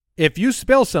if you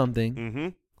spill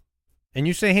something and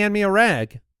you say, hand me a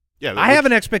rag, I have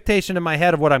an expectation in my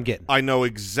head of what I'm getting. I know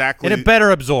exactly. And it better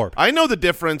absorb. I know the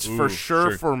difference for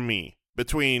sure for me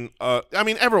between, I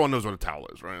mean, everyone knows what a towel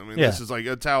is, right? I mean, this is like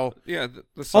a towel. Yeah.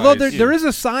 The size. Although there is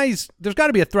a size, there's got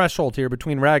to be a threshold here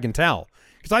between rag and towel.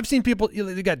 Because I've seen people,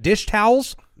 they got dish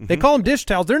towels. They call them dish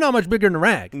towels. They're not much bigger than a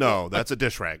rag. No, that's a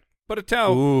dish rag. But a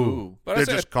towel. But They're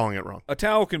just calling it wrong. A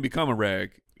towel can become a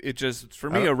rag. It just, for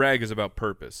me, a rag is about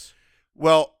purpose.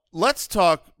 Well, let's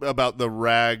talk about the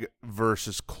rag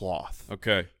versus cloth.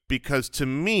 Okay. Because to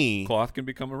me, Cloth can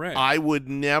become a rag. I would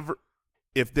never,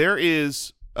 if there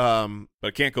is, but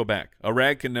it can't go back. A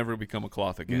rag can never become a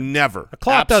cloth again. never. A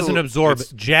cloth doesn't absorb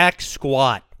jack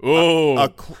squat. Oh.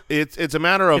 It's a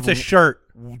matter of. It's a shirt.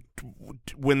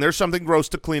 When there's something gross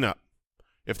to clean up.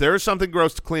 If there is something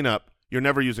gross to clean up, you're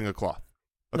never using a cloth.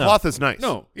 A cloth is nice.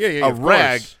 No. Yeah, A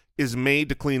rag is made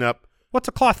to clean up What's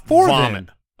a cloth for vomit.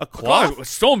 then? A cloth?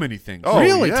 So many things. Oh,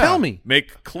 really? yeah. Tell me.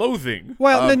 Make clothing.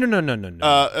 Well,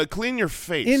 no. Clean your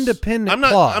face. Independent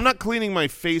cloth. I'm not cleaning my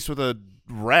face with a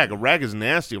rag. A rag is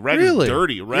nasty. A rag Really? is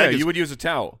dirty. A Yeah, rag is, you would use a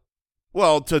towel.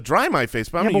 well, to dry my face,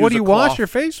 but I'm Yeah, gonna but what do use you a cloth. wash your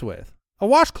face with? A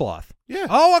washcloth. Yeah.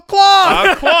 Oh, a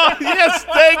cloth. A cloth. Yes,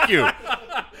 thank you.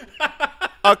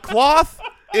 A cloth.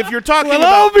 If you're talking Well,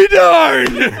 about, I'll be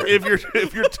darned.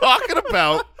 if you're talking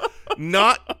about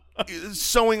not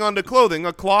sewing onto clothing,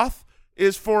 a cloth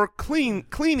is for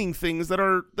cleaning things that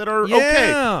are Yeah.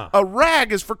 okay. A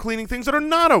rag is for cleaning things that are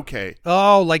not okay.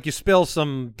 Oh, like you spill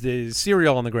some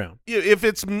cereal on the ground. If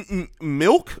it's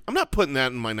milk, I'm not putting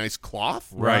that in my nice cloth.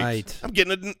 Right. I'm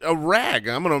getting a rag.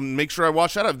 I'm going to make sure I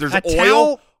wash that up. If there's A oil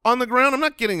towel- on the ground, I'm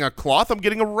not getting a cloth. I'm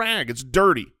getting a rag. It's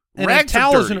dirty. And Rags a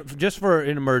towel are is dirty. just for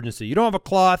an emergency. You don't have a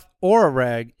cloth or a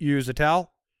rag. You use a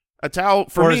towel. A towel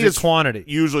for or me is it quantity?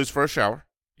 Usually it's for a shower.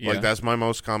 Yeah. Like that's my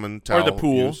most common towel. Or the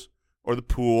pool. use. Or the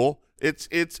pool. It's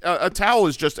a towel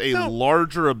is just a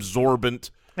larger absorbent.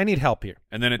 I need help here.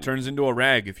 And then it turns into a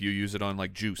rag if you use it on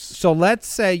like juice. So let's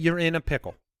say you're in a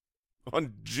pickle.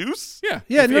 On juice? Yeah.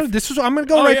 Yeah, If- this is. I'm going to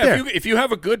go right yeah, there. If you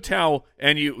have a good towel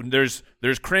and there's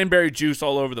cranberry juice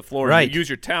all over the floor, Right. and you use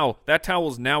your towel, that towel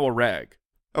is now a rag.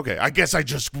 Okay, I guess I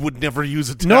just would never use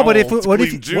a towel. No, but to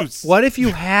clean juice. what if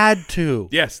you had to?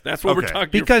 Yes, that's what we're Okay. talking.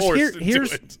 Because you're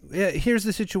forced to do it. here's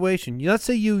the situation. Let's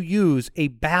say you use a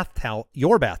bath towel,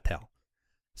 your bath towel.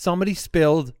 Somebody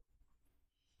spilled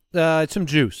some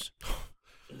juice.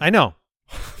 I know.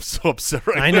 I'm so upset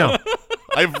right I know. now.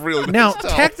 I've really Now, nice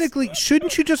towels. technically,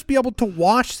 shouldn't you just be able to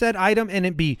wash that item and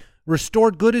it be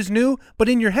restored good as new? But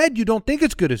in your head, you don't think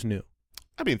it's good as new.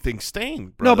 I mean, things stain.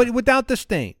 No, Brother. but without the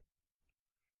stain.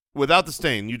 Without the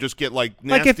stain, you just get like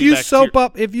nasty Like if you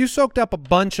bacteria. if you soaked up a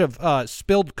bunch of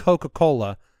spilled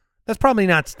Coca-Cola, that's probably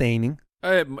not staining.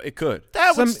 It could.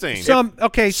 That would stain.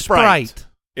 Okay, Sprite.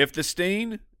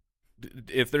 Sprite.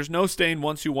 If there's no stain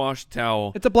once you wash the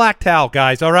towel, It's a black towel,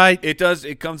 guys. All right. it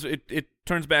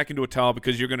turns back into a towel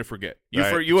because you're going to forget. You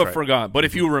Right, you that's have right. forgotten. But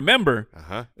if you remember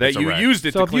that It's a you rag. used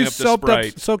it So to if clean you up the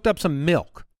Sprite, soaked up some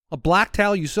milk, a black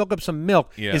towel, you soak up some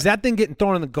milk. Yeah. Is that thing getting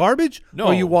thrown in the garbage? no,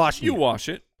 Or you wash You it? wash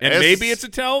it, and It's- maybe it's a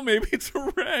towel, maybe it's a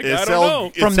rag. I It's don't all- know.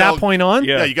 it's From that all- point on?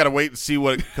 Yeah. Yeah, you got to wait and see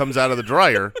what comes out of the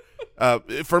dryer.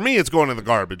 For me, it's going in the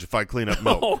garbage if I clean up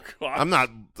milk. Oh God.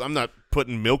 I'm not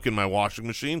putting milk in my washing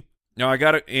machine. Now I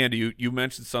got it, Andy. You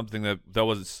mentioned something that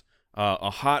was a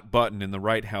hot button in the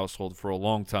Wright household for a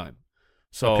long time.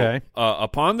 So Okay.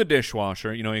 Upon the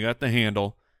dishwasher, you got the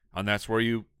handle, and that's where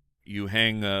you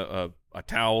hang a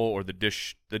towel or the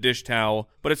dish towel.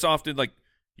 But it's often like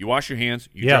you wash your hands,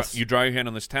 you dry your hand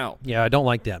on this towel. Yeah, I don't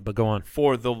like that, but go on.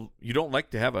 You don't like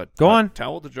to have a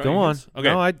towel to dry Go your on. hands? Okay.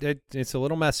 No, it's a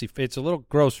little messy. It's a little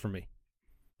gross for me.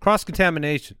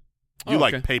 Cross-contamination. You Oh,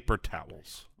 like okay. paper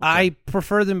towels. I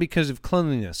prefer them because of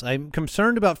cleanliness. I'm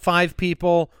concerned about 5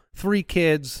 people, 3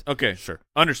 kids. Okay, Sure.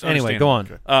 Anyway, go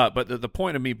on. But the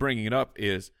point of me bringing it up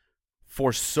is,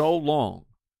 for so long,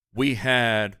 we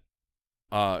had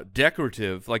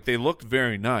decorative, like they looked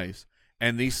very nice,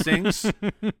 and these things,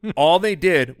 all they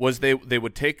did was they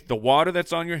would take the water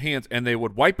that's on your hands and they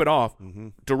would wipe it off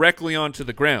directly onto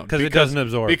the ground. 'Cause it doesn't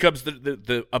absorb. Because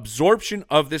the absorption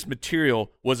of this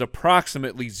material was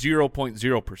approximately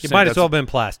 0.0%. It might as well have been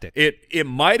plastic. It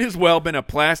might as well have been a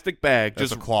plastic bag.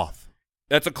 That's a cloth.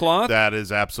 That's a cloth? That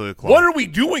is absolutely a cloth. What are we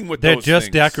doing with They're those just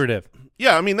things? decorative.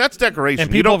 Yeah, I mean that's decoration. And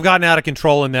You people don't- have gotten out of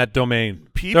control in that domain.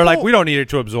 They're like, we don't need it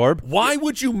to absorb. Why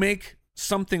would you make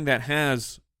something that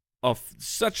has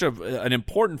such an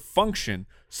important function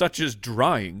such as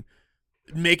drying,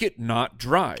 make it not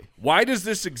dry. Why does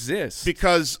this exist?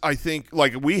 Because I think,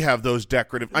 like, we have those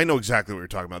decorative – I know exactly what you're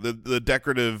talking about. The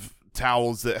decorative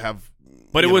towels that have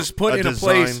 – But it was put in a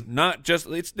place, design. not just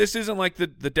this isn't like the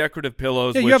decorative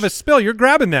pillows. Yeah, which, you have a spill. You're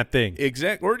grabbing that thing.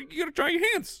 exact, or you got to dry your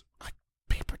hands.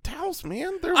 Paper towels,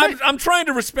 man. They're I'm trying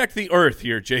to respect the earth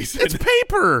here, Jason. It's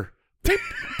paper.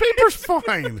 Paper's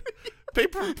fine.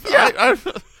 Paper. Yeah.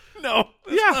 No,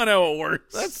 that's not how it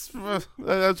works. That's fine.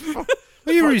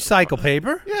 Well, you recycle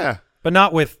paper, Yeah. but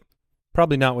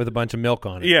probably not with a bunch of milk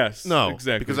on it. Yes, No,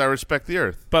 exactly. because I respect the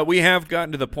earth. But we have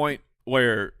gotten to the point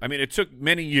where, I mean, it took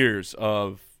many years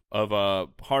of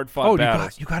hard-fought Oh,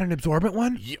 battles. you got an absorbent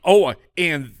one?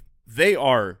 And they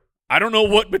are, I don't know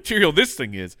what material this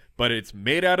thing is, but it's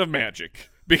made out of magic.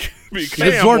 Because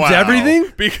It absorbs wow.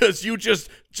 everything? because you just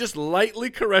lightly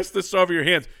caress the side of your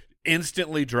hands,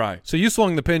 instantly dry. So you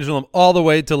swung the pendulum all the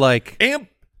way to like And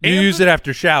you use it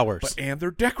after showers. and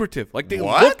they're decorative. Like they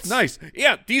What? look nice.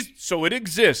 Yeah, so it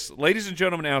exists. Ladies and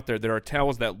gentlemen out there are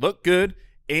towels that look good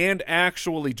and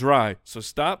actually dry. So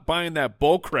stop buying that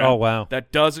bull crap. Oh, wow.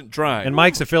 That doesn't dry. And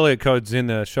Mike's affiliate code's in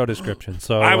the show description.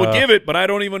 So I would give it, but I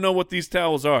don't even know what these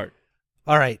towels are.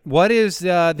 All right. What is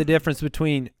the difference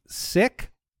between sick,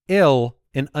 ill,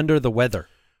 and under the weather?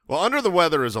 Well, under the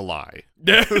weather is a lie.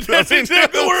 That's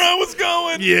exactly where I was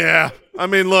going. Yeah. I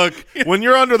mean, look, when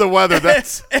you're under the weather,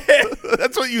 that's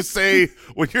what you say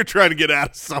when you're trying to get out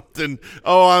of something.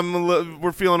 Oh,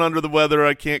 we're feeling under the weather.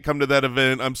 I can't come to that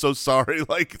event. I'm so sorry.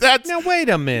 Like that's Now wait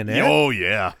a minute. Oh,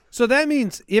 yeah. So that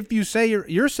means if you say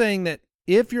you're saying that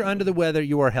if you're under the weather,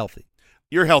 you are healthy.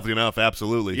 You're healthy enough,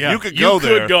 absolutely. Yeah, you could you go could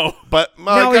there. go. But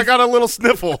Now, I if- got a little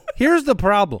sniffle. Here's the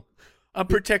problem. I'm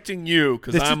protecting you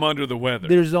because This I'm is- under the weather.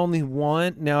 There's only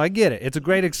one. Now I get it. It's a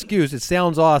great excuse. It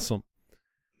sounds awesome.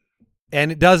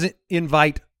 And it doesn't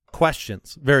invite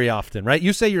questions very often, right?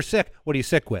 You say you're sick. What are you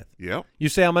sick with? Yep. You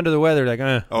say I'm under the weather. Like,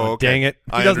 Oh, okay. dang it.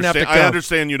 He I doesn't have to understand. come. I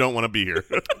understand you don't want to be here.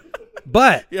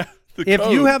 But yeah. the if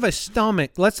you code. have a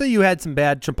stomach, let's say you had some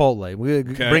bad Chipotle. We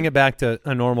Okay. bring it back to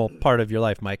a normal part of your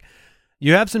life, Mike.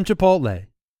 You have some Chipotle.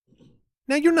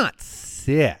 Now, you're not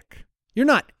sick. You're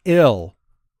not ill.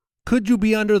 Could you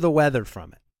be under the weather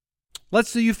from it? Let's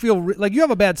say you feel like you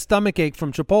have a bad stomach ache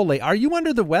from Chipotle. Are you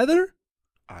under the weather?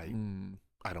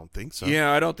 I don't think so.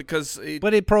 Yeah, I don't because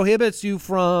But it prohibits you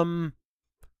from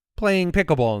playing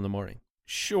pickleball in the morning.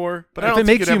 sure. But I If don't it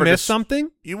think makes you'd you ever miss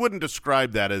something, You wouldn't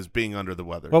describe that as being under the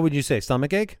weather. what would you say?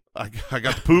 Stomach ache? I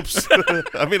got the poops.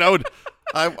 I mean, I would.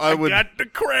 got the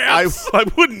cramps. I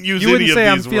wouldn't use You any wouldn't of say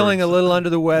I'm these feeling words. a little under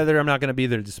the weather. I'm not going to be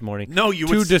there this morning. No, you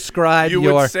to would describe you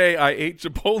your would say I ate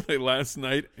Chipotle last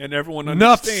night, and everyone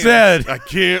enough understands. said. I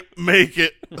can't make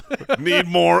it. Need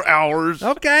more hours.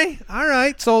 Okay, all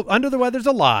right. So under the weather's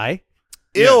a lie.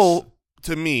 Ill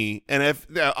to me, and if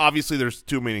obviously there's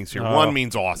two meanings here. Oh. One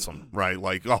means awesome, right?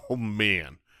 Like, oh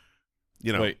man,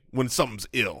 Wait. when something's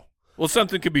ill. Well,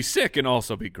 something could be sick and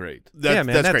also be great. Yeah,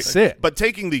 man, that's great. sick. But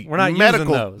taking the We're not using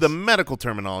medical, those. the medical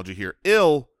terminology here,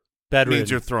 ill Bedridden. means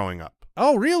you're throwing up.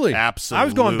 Oh, really? Absolutely. I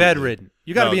was going bedridden.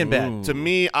 You got to No, be in bed. Ooh. To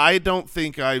me, I don't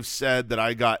think I've said that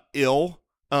I got ill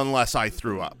unless I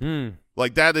threw up. Hmm.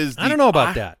 Like that is. I don't know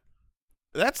about that.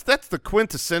 That's the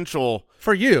quintessential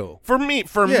For you, for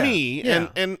me. Yeah.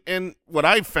 And what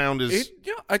I've found is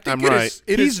I think I'm it right. is-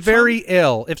 it he's is very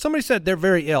ill. If somebody said they're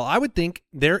very ill, I would think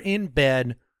they're in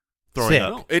bed throwing sick.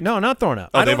 up. It- No, not throwing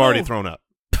up. Oh, I they've don't already know. thrown up.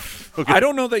 I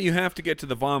don't know that you have to get to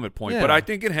the vomit point, but Yeah. I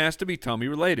think it has to be tummy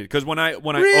related. Because when I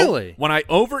Really? when I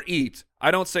overeat,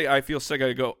 I don't say I feel sick.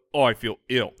 I go, oh, I feel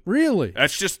ill. Really?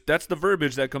 That's the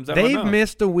verbiage that comes out. of my They've mouth.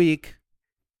 missed a week.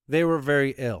 They were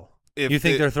very ill. If You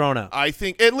think it- they're throwing up? I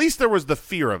think at least there was the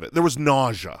fear of it. There was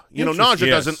nausea. You know, nausea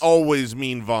Yes. doesn't always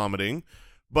mean vomiting,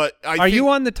 but I Are think you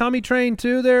on the tummy train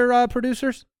too, there,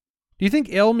 producers? Do you think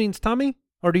ill means tummy,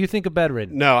 or do you think of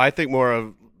bedridden? No, I think more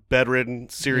of bedridden,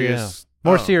 serious,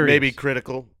 More Oh, serious. maybe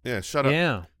critical. Yeah, shut up.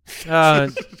 Yeah.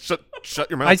 Shut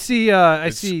your mouth. I see. I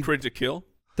It's see crit to kill.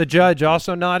 the judge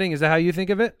also nodding. Is that how you think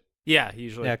of it? Yeah,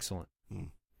 usually. Excellent.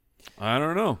 I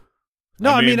don't know.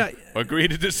 No, I mean, agree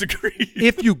to disagree.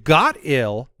 if you got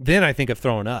ill, then I think of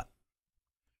throwing up.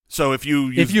 So if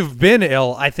you If you've been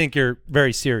ill, I think you're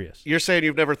very serious. You're saying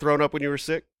you've never thrown up when you were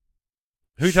sick?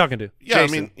 Who are you talking to? yeah, I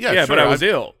Jason. mean, yeah, yeah, sure, but I was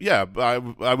ill. Yeah, but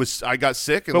I got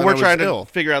sick and But then we're I was trying ill.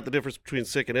 to figure out the difference between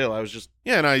sick and ill. I was just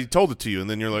Yeah, and I told it to you, and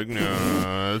then you're like,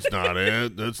 no, that's not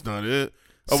it. That's not it.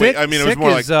 Oh sick, wait, I mean it sick was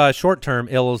more is like short term.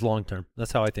 Ill is long term.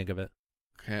 That's how I think of it.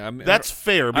 Okay, I mean, that's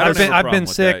fair. I But don't I've have been a I've problem been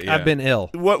with sick. that, yeah. I've been ill.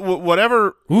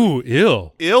 whatever Ooh,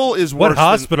 ill. ill is What worse. Than,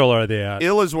 hospital are they at?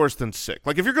 ill is worse than sick.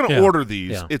 Like if you're going to Yeah. order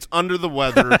these, Yeah. it's under the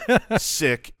weather,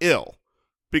 sick, ill.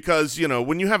 because,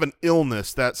 when you have an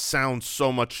illness, that sounds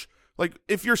so much like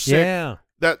if you're sick,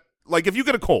 like if you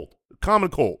get a cold, common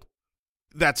cold,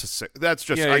 that's a sick. That's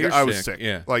just, I was sick.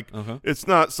 Yeah. Like, it's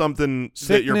not something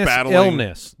that you're Sickness, battling.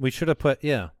 illness. We should have put,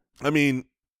 I mean,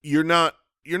 you're not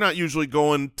usually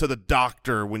going to the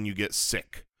doctor when you get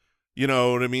sick. You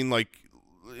know what I mean? Like,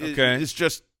 it's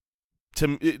just, to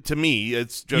me,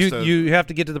 it's just you have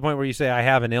to get to the point where you say, I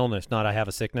have an illness, not I have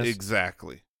a sickness.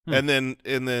 Exactly. And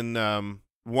then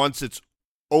once it's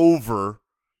over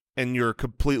and you're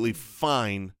completely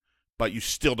fine, but you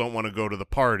still don't want to go to the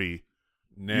party,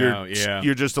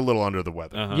 you're just a little under the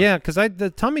weather. Yeah, because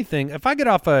the tummy thing, if I get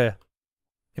off a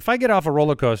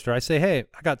roller coaster, I say, hey,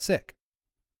 I got sick.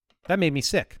 That made me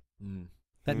sick.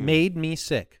 That made me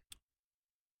sick.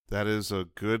 That is a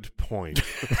good point.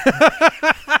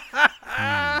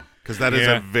 Because that is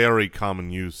a very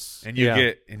common use. And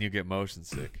you get motion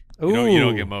sick. Ooh. You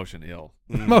don't get motion ill.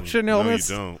 Motion illness?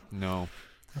 No, you don't. No.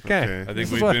 Okay. I think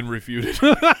we've been refuted.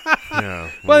 Yeah.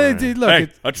 Well, look, hey,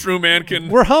 a true man can.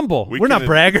 We're humble. We're not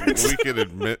braggarts. We can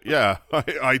admit,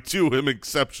 I too am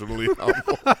exceptionally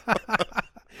humble.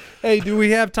 Hey, do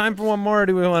we have time for one more, or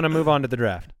do we want to move on to the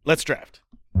draft? Let's draft.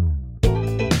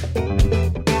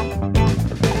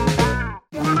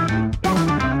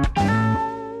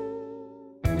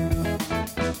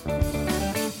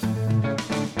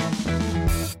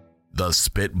 The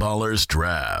Spitballers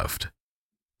Draft.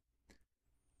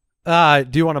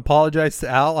 Do you want to apologize to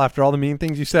Al after all the mean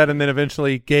things you said and then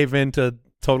eventually gave in to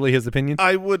totally his opinion?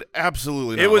 I would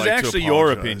absolutely not. It was like actually to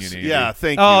your apologize. opinion, Andy. Yeah,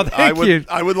 thank you. you. Thank you.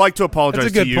 I would like to apologize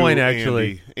That's a good to you, point,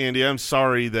 actually. Andy, I'm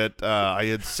sorry that I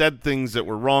had said things that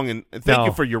were wrong, and thank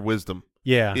you for your wisdom.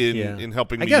 Yeah, in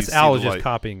helping me. I guess see Al the was just light.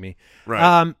 copying me.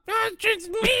 Right. Just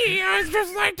me. I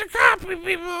just like to copy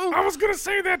people. I was going to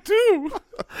say that too.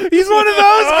 He's one of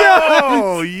those guys.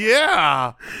 Oh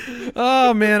yeah.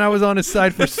 Oh man, I was on his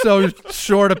side for so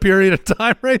short a period of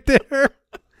time right there.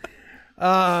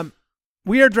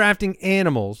 We are drafting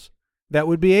animals that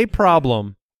would be a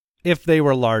problem if they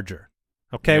were larger.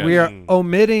 Okay, Yes. we are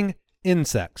omitting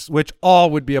insects, which all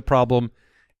would be a problem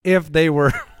if they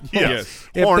were Yes.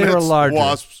 if Hornets, they were larger.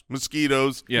 wasps,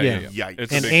 mosquitoes. Yeah. Yikes.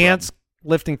 It's a And big ants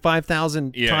lifting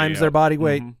 5,000 Yeah, times yeah. their body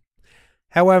weight. Mhm.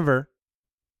 However,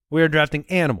 we are drafting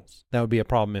animals. That would be a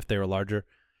problem if they were larger.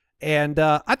 And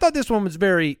I thought this one was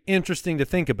very interesting to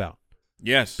think about.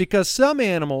 Yes. Because some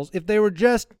animals, if they were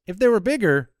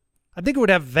bigger, I think it would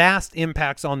have vast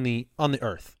impacts on the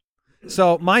earth.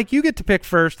 So, Mike, you get to pick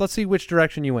first. Let's see which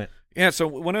direction you went. Yeah, so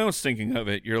when I was thinking of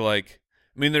it, you're like,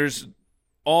 I mean, there's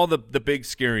all the big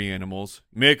scary animals,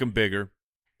 make them bigger.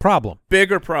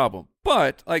 Bigger problem.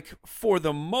 But, like, for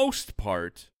the most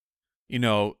part,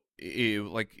 like,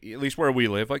 at least where we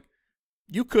live, like,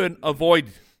 you could avoid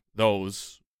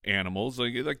those animals.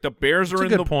 Like the bears are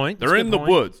in the point. They're in the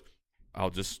woods. I'll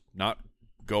just not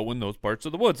go in those parts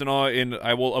of the woods, and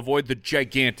I will avoid the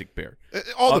gigantic bear.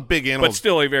 All the big animals. But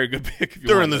still a very good pick. If you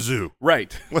They're want in the to. zoo.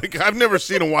 Right. Like, I've never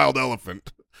seen a wild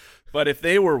elephant. But if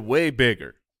they were way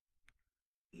bigger,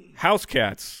 house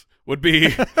cats would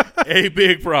be a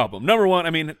big problem. Number one, I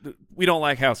mean, we don't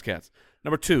like house cats.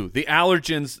 Number two, the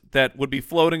allergens that would be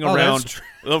floating around,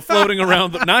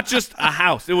 not just a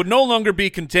house. It would no longer be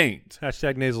contained.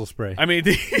 Hashtag nasal spray. I mean,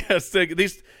 yes,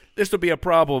 this would be a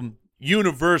problem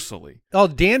universally. Oh,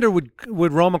 dander would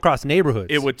roam across neighborhoods.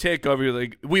 It would take over.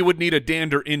 Like, we would need a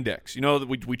dander index. You know, that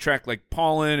we track like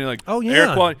pollen and like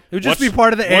air quality. It would just be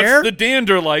part of the air. What's the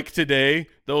dander like today?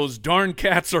 Those darn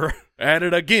cats are at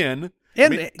it again.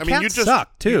 And I mean, cats you just-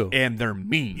 suck, too. And they're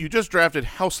mean. You just drafted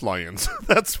house lions.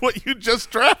 That's what you just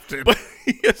drafted. But,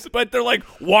 yes, but they're like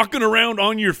walking around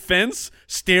on your fence,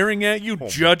 staring at you,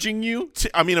 judging you,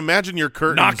 I mean, imagine your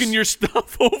curtains. knocking your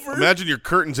stuff over. Imagine your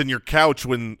curtains in your couch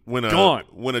when Gone.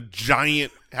 a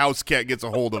giant house cat gets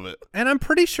a hold of it. And I'm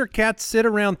pretty sure cats sit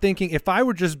around thinking, if I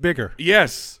were just bigger,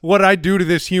 Yes. what'd I do to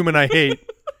this human I hate?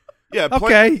 Yeah.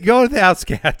 Okay, go with the house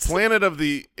cats. Planet of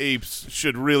the Apes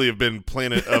should really have been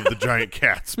Planet of the Giant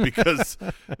Cats because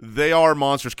they are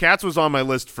monsters. Cats was on my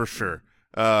list for sure.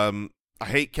 I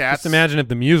hate cats. Just imagine if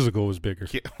the musical was bigger.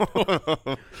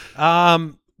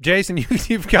 Jason,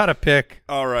 you've got to pick.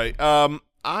 All right.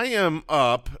 I am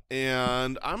up,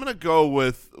 and I'm going to go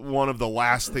with one of the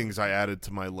last things I added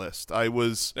to my list.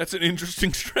 That's an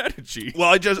interesting strategy.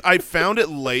 Well, I found it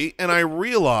late, and I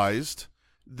realized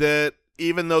that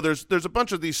even though there's a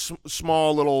bunch of these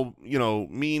small little,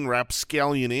 mean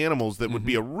rapscallion animals that would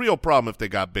be a real problem if they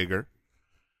got bigger,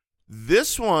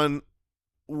 this one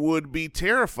would be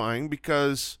terrifying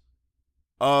because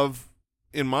of,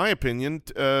 in my opinion,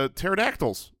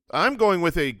 pterodactyls. I'm going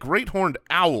with a great horned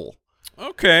owl.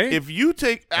 Okay. If you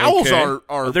take owls Okay.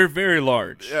 are they're very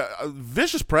large.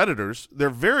 vicious predators. They're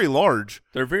very large.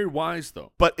 They're very wise,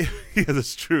 though. But yeah,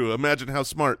 that's true. Imagine how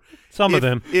smart. Some of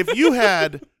them. If you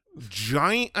had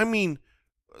giant,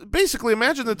 basically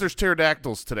imagine that there's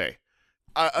pterodactyls today.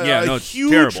 It's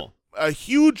terrible. A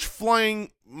huge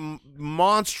flying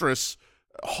monstrous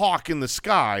hawk in the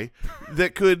sky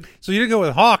that could. So you didn't go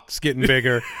with hawks getting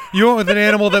bigger. You went with an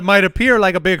animal that might appear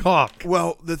like a big hawk.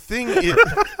 Well, the thing is,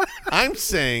 I'm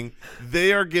saying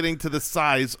they are getting to the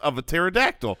size of a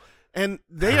pterodactyl, and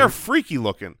they are freaky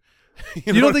looking.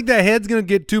 You don't think that head's going to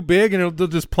get too big and they'll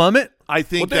just plummet? I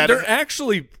think Well, that they're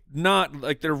actually not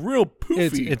like they're real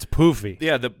poofy. It's poofy.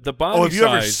 Yeah, the body Oh, have you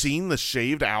ever size- seen the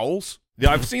shaved owls?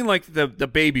 Yeah, I've seen like the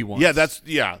baby ones. Yeah, There's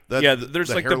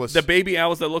the like hairless, the baby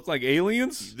owls that look like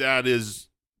aliens. That is.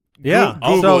 Yeah.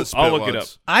 Google So it, I'll look it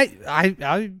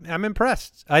Spitwads. I'm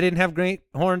impressed. I didn't have great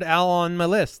horned owl on my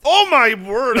list. Oh my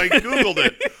word! I googled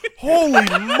it. Holy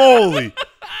moly!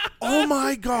 Oh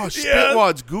my gosh! Yeah.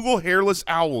 Spitwads. Google hairless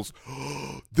owls.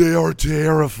 They are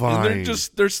terrifying. And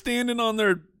they're standing on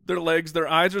their legs. Their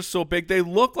eyes are so big they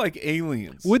look like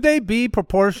aliens. Would they be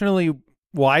proportionally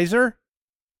wiser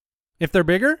if they're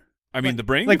bigger? I mean, the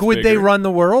brain. Like, gets would they bigger. run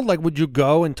the world? Like, would you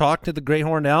go and talk to the great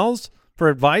horned owls for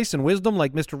advice and wisdom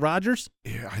like Mr. Rogers?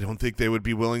 Yeah, I don't think they would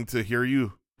be willing to hear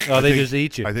you. Oh, I they think- just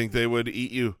eat you. I think they would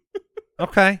eat you.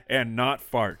 Okay. and not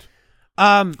fart?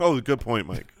 Oh, good point,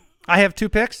 Mike. I have 2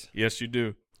 picks. Yes, you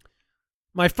do.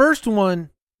 My first one,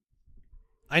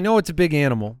 I know it's a big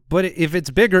animal, but if it's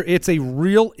bigger, it's a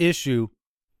real issue,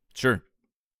 Sure.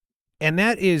 and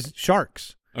that is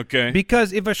sharks. Okay.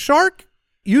 Because if a shark,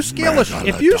 you scale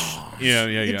if you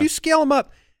Yeah. scale them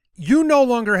up, you no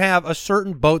longer have a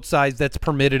certain boat size that's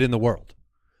permitted in the world,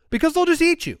 because they'll just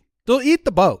eat you. They'll eat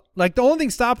the boat. Like, the only thing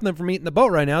stopping them from eating the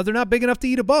boat right now is they're not big enough to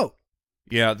eat a boat.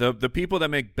 Yeah, the people that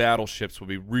make battleships will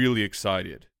be really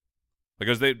excited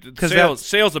because that's-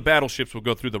 sales of battleships will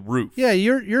go through the roof. Yeah,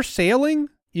 you're sailing.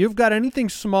 You've got anything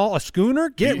small, a schooner,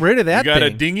 get rid of that You got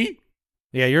thing. a dinghy?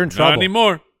 Yeah, you're in Not trouble.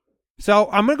 anymore. So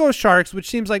I'm going to go with sharks, which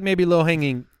seems like maybe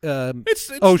low-hanging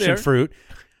It's ocean there. fruit.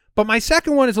 But my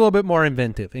second one is a little bit more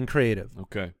inventive and creative.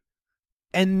 Okay.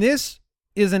 And this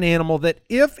is an animal that,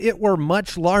 if it were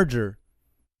much larger,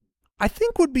 I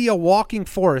think would be a walking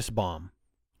forest bomb.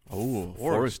 Oh,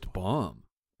 forest bomb.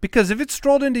 Because if it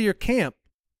strolled into your camp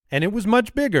and it was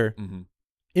much bigger, Mm-hmm.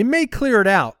 it may clear it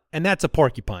out, and that's a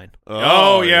porcupine.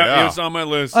 Oh, yeah, it's on my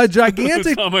list. A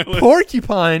gigantic It's on my list.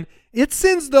 porcupine, it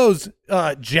sends those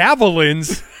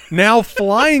javelins now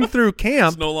flying through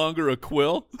camp. It's no longer a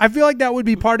quill. I feel like that would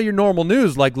be part of your normal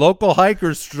news, like local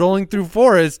hikers strolling through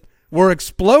forest were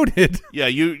exploded. Yeah,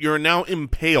 you're now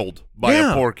impaled by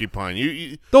Yeah. a porcupine.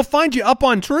 You They'll find you up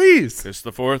on trees. It's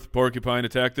the 4th porcupine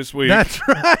attack this week. That's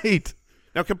right.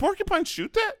 now can porcupines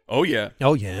shoot that? Oh, yeah.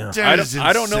 Oh, yeah. That is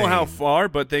I don't know how insane. far,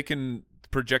 but they can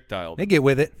projectile. They get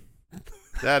with it.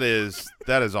 That is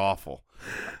awful.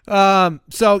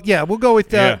 So, yeah, we'll go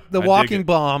with Yeah, the I dig walking it.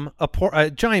 bomb,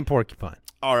 a giant porcupine.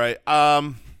 All right. I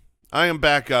am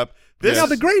back up. This Now,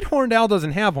 the great horned owl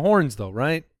doesn't have horns, though,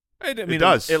 right? I mean,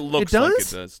 does. It looks It like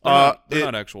does? it does. Uh, They're it-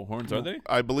 not actual horns, are they?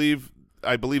 I believe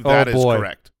Oh, that is boy.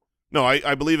 correct. No,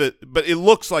 I believe it, but it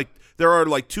looks like there are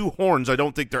like 2 horns. I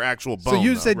don't think they're actual bones. So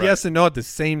you said right? yes and no at the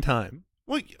same time.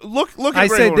 Well, look at I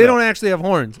Great said Horned they Owl. don't actually have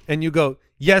horns, and you go,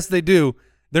 yes, they do.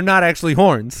 They're not actually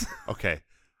horns. Okay.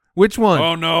 Which one?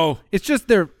 Oh, no. It's just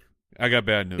their. I got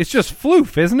bad news. It's just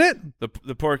floof, isn't it?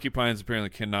 The porcupines apparently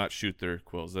cannot shoot their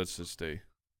quills. That's just they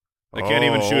can't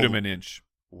even shoot them an inch.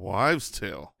 Wives'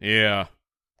 tale. Yeah.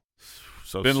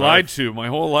 So Been sorry. lied to my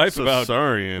whole life So about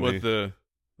sorry, Andy.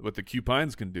 what the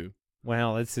cupines can do.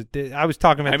 Well, I was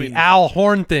talking about I mean- the owl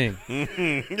horn thing.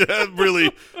 Yeah,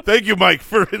 really. Thank you, Mike,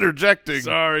 for interjecting.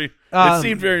 Sorry. Um, it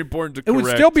seemed very important to It correct.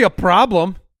 would still be a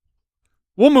problem.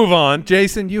 We'll move on.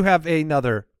 Jason, you have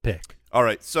another pick All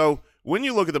right. So when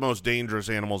you look at the most dangerous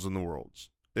animals in the world,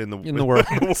 in the world,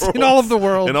 in all of the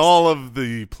world. in all of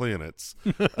the planets,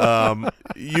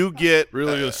 you get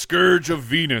really a scourge of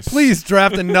Venus. Please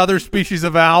draft another species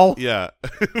of owl. Yeah,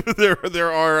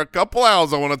 there are a couple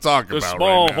owls I want to talk The about.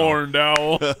 small right now. horned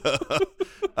owl.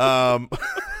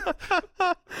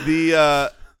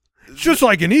 The Just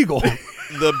like an eagle.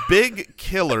 the big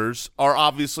killers are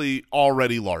obviously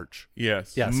already large.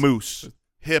 Yes. Yes. Moose,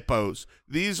 hippos.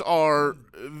 These are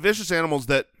vicious animals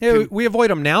that Hey, can- we avoid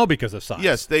them now because of size.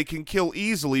 yes, they can kill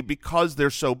easily because they're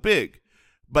so big,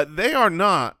 but they are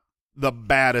not the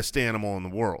baddest animal in the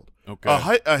world.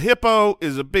 Okay. A hippo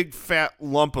is a big fat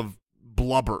lump of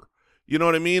blubber. You know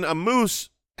what I mean? A moose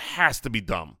has to be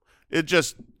dumb. It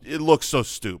looks so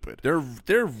stupid. They're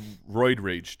roid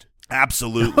raged.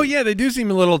 Absolutely. Oh yeah, they do seem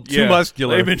a little too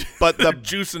muscular. They've been But the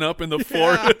juicing up in the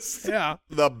forest. Yeah,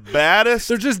 the baddest.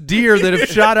 they're just deer that have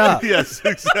shot up. Yes,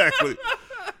 exactly.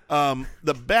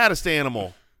 The baddest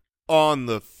animal on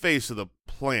the face of the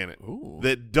planet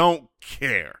that don't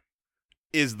care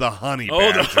is the honey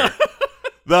badger.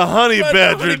 The honey But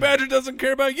badger. The honey badger doesn't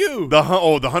care about you. The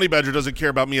honey badger doesn't care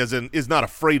about me, as in is not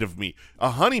afraid of me.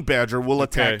 A honey badger will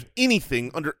attack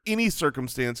anything under any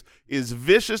circumstance. Is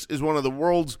vicious. Is one of the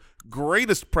world's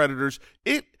greatest predators.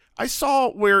 I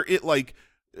saw where it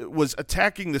was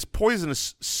attacking this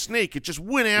poisonous snake. It just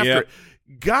went after it.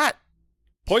 Got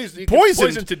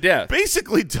poisoned to death.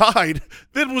 Basically died.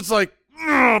 Then was like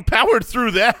powered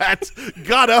through that.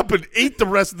 Got up and ate the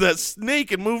rest of that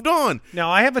snake and moved on.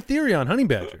 Now I have a theory on honey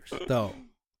badgers, though,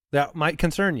 that might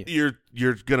concern you.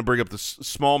 You're gonna bring up the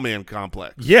small man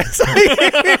complex. Yes.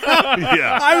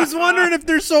 Yeah. I was wondering if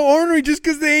they're so ornery just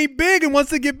because they ain't big, and once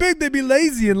they get big, they be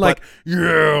lazy and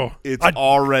It's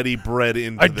already bred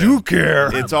into I them. do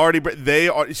care. It's already they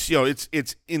are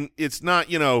it's not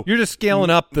You're just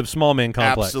scaling up the small man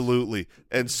complex. absolutely.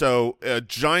 And so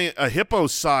a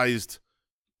hippo-sized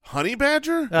honey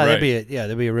badger, That'd be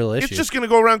a real issue. it's just going to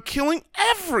go around killing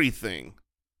everything.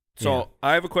 So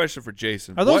I have a question for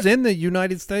Jason. Are those in the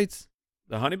United States?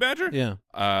 the honey badger?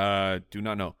 Yeah. Do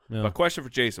not know. No. But question for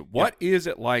Jason: what is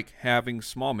it like having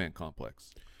small man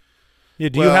complex? Yeah.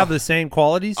 Do you have the same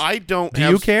qualities? I don't. Do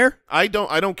you care? I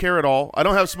don't care at all. I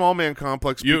don't have small man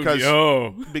complex because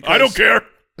I don't care.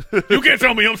 You can't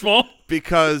tell me I'm small.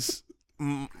 Because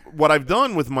what I've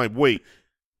done with my weight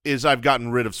is I've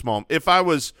gotten rid of small. If I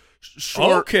was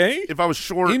short, if I was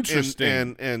short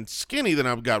and skinny, then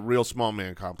I've got real small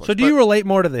man complex. So do you relate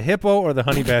more to the hippo or the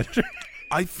honey badger?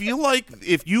 I feel like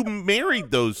if you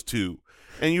married those two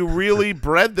and you really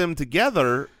bred them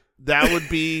together, that would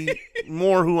be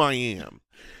more who I am.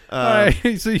 All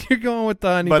right, so you're going with the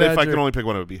honey badger. But if I could only pick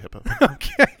one, it would be hippo.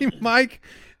 Okay, Mike.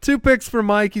 2 picks for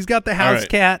Mike. He's got the house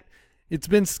cat. It's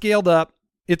been scaled up.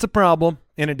 It's a problem,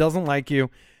 and it doesn't like you.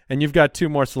 And you've got 2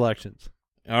 more selections.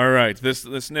 All right,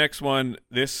 this next one,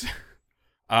 this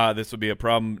would be a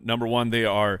problem. Number one,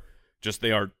 their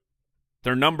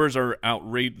numbers are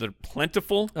outrageous. They're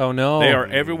plentiful. Oh no, they are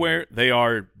everywhere. They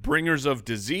are bringers of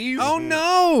disease. Oh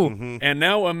no! Mm-hmm. And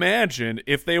now imagine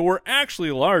if they were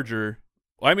actually larger.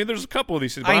 Well, I mean, there's a couple of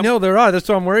these things. I know there are. That's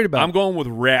what I'm worried about. I'm going with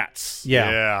rats.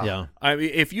 Yeah. I mean,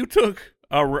 if you took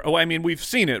we've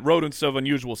seen it, rodents of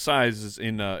unusual sizes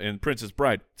in Princess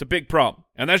Bride. It's a big problem,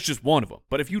 and that's just one of them.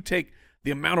 But if you take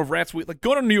the amount of rats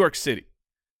go to New York City.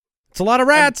 It's a lot of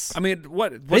rats. I mean,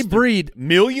 what they breed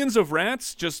millions of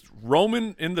rats just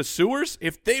roaming in the sewers.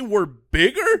 If they were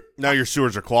bigger, now your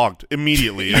sewers are clogged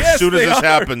immediately. Yes, as soon as this are.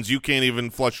 happens, you can't even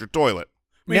flush your toilet.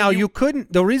 I mean, now you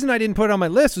couldn't. The reason I didn't put it on my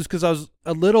list is because I was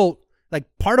a little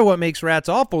part of what makes rats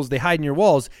awful is they hide in your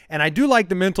walls, and I do like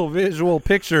the mental visual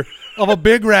picture of a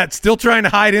big rat still trying to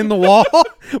hide in the wall,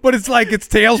 but it's like its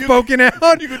tail's poking out,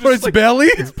 or its belly.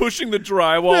 It's pushing the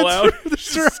drywall out,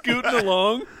 just scooting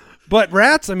along. But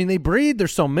rats, I mean, they breed.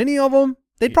 There's so many of them.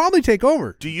 They'd probably take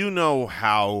over. Do you know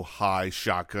how high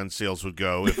shotgun sales would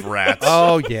go if rats?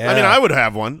 Oh yeah. I mean, I would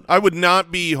have one. I would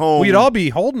not be home. We'd all be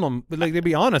holding them, they'd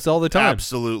be on us all the time.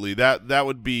 Absolutely. That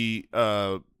would be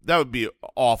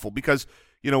awful because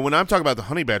when I'm talking about the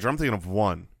honey badger, I'm thinking of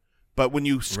one. But when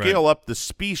you scale up the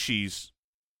species,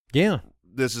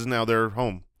 this is now their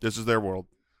home. This is their world.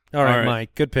 All right,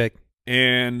 Mike, good pick.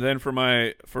 And then for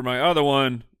my other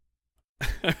one,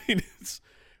 I mean,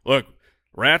 look,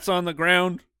 rats on the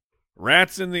ground,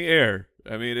 rats in the air.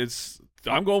 I mean,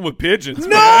 I'm going with pigeons.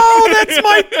 No, that's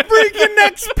my freaking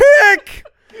next pick.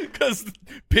 Because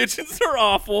pigeons are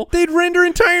awful. They'd render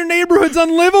entire neighborhoods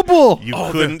unlivable. You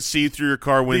couldn't see through your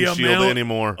car windshield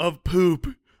anymore. Of poop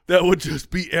that would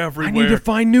just be everywhere. I need to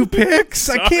find new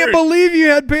picks. I can't believe you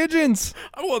had pigeons.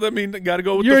 Well, I mean, got to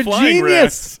go with You're the flying a genius.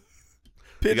 rats.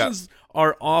 Pigeons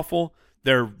are awful.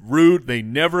 They're rude. They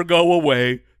never go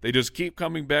away. They just keep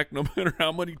coming back no matter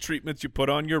how many treatments you put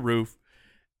on your roof.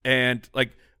 And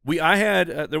we had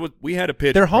a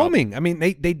pigeon. They're problem. homing. I mean,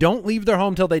 they don't leave their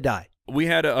home till they die. We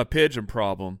had a pigeon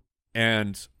problem,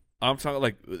 and I'm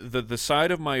talking the side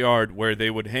of my yard where they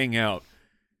would hang out.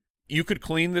 You could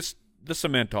clean the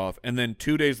cement off, and then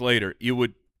 2 days later,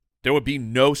 there would be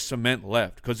no cement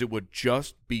left because it would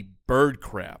just be bird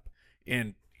crap.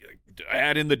 And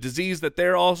add in the disease that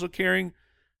they're also carrying,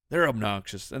 they're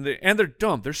obnoxious and they're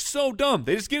dumb. They're so dumb.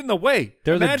 They just get in the way.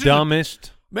 They're the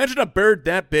dumbest. Imagine a bird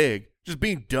that big just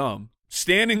being dumb,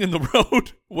 standing in the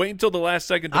road, waiting until the last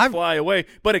second to fly away,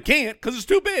 but it can't because it's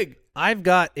too big. I've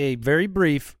got a very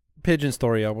brief pigeon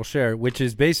story I will share, which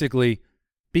is basically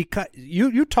because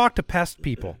you talk to pest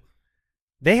people,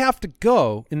 they have to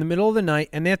go in the middle of the night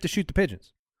and they have to shoot the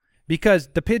pigeons. Because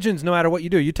the pigeons, no matter what you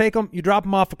do, you take them, you drop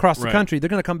them off across the Right. country, they're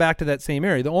going to come back to that same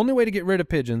area. The only way to get rid of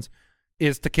pigeons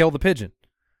is to kill the pigeon.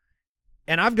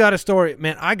 And I've got a story.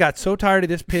 Man, I got so tired of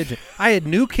this pigeon. I had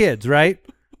new kids, right?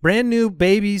 Brand new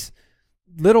babies,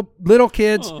 little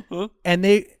kids, and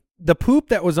the poop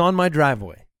that was on my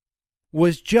driveway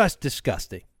was just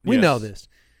disgusting. We Yes. know this.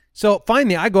 So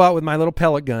finally, I go out with my little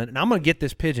pellet gun, and I'm going to get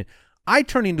this pigeon. I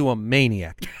turn into a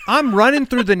maniac. I'm running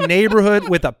through the neighborhood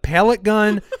with a pellet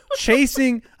gun,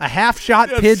 chasing a half-shot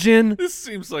pigeon. This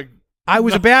seems like It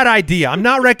was a bad idea. I'm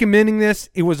not recommending this.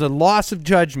 It was a loss of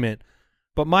judgment.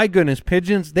 But my goodness,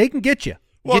 pigeons, they can get you.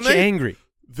 Well, Get you angry.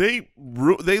 They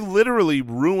literally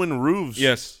ruin roofs.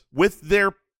 Yes. With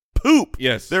their poop.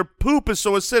 Yes. Their poop is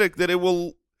so acidic that it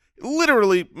will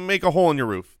literally make a hole in your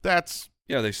roof.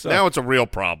 Yeah, they suck. Now it's a real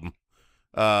problem.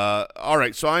 All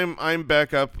right, so I'm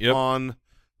back up Yep. on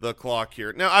the clock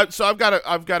here. Now, I've got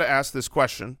to ask this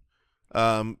question.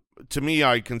 To me,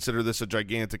 I consider this a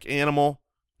gigantic animal.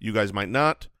 You guys might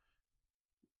not.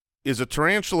 Is a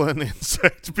tarantula an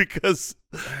insect? Because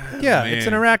Yeah, man. it's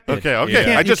an arachnid. Okay.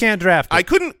 Yeah. You can't draft it. I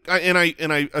couldn't, and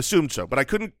I assumed so, but I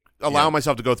couldn't allow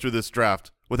myself to go through this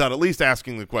draft without at least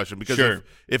asking the question. Because Sure.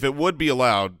 if it would be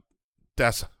allowed,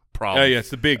 that's a problem. Yeah,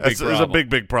 it's a big It's problem. a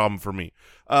big problem for me.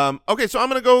 Okay, so I'm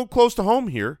going to go close to home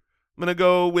here. I'm going to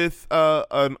go with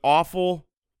an awful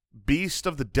beast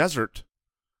of the desert.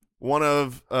 One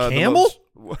of Camel?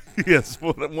 Yes,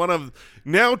 one of.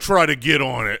 Now try to get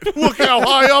on it. Look how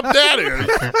high up that is.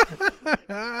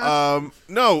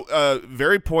 No,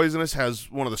 very poisonous. Has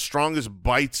one of the strongest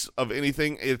bites of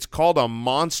anything. It's called a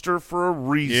monster for a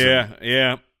reason.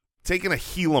 Yeah. Taking a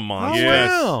Gila Oh, monster. Yes.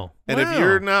 wow. And Wow. if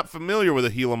you're not familiar with a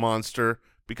Gila monster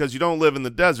because you don't live in the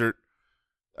desert,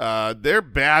 they're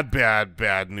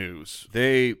bad news.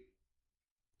 They,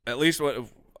 at least what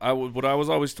I was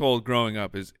always told growing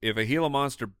up is if a Gila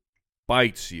monster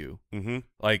bites you, Mm-hmm.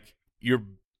 like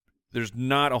there's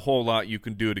not a whole lot you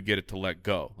can do to get it to let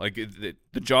go. Like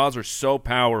the jaws are so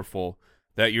powerful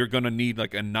that you're gonna need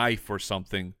like a knife or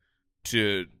something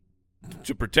to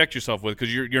protect yourself with,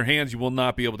 because your hands, you will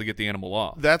not be able to get the animal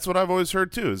off. That's what I've always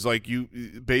heard too. Is like you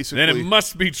basically. Then it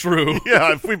must be true.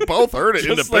 Yeah, if we both heard it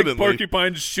Just like independently.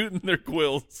 porcupines shooting their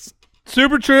quills.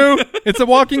 Super true. It's a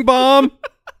walking bomb.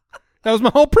 That was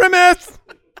my whole premise.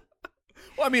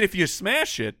 Well, I mean, if you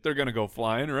smash it, they're gonna go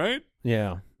flying, right?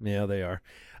 Yeah, they are.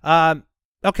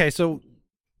 Okay, so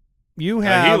you A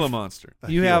have Gila monster.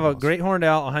 you Gila have a monster. great horned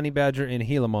owl, a honey badger, and a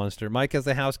Gila monster. Mike has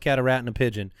a house cat, a rat, and a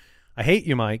pigeon. I hate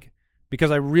you, Mike,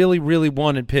 because I really, really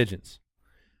wanted pigeons.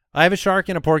 I have a shark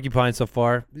and a porcupine so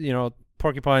far. You know,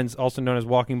 porcupines also known as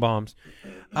walking bombs.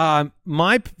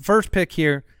 My first pick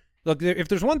here. Look, if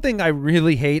there's one thing I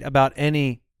really hate about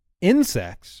any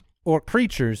insects or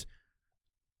creatures,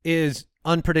 is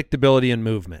unpredictability and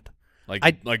movement,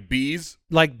 Like bees.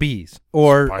 like bees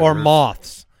or Spiders.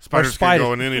 moths Spiders or can spiders.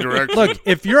 go in any direction. Look,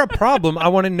 if you're a problem, I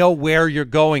want to know where you're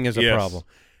going as a Yes. problem.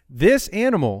 This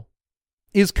animal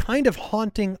is kind of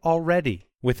haunting already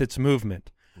with its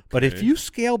movement. But if Okay. you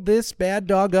scaled this bad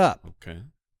dog up Okay.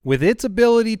 with its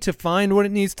ability to find what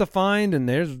it needs to find, and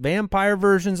there's vampire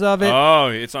versions of it, Oh,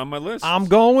 it's on my list. I'm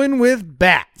going with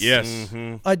bats. Yes.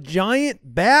 Mhm. A giant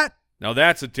bat, Now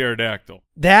that's a pterodactyl.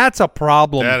 that's a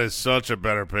problem. That is such a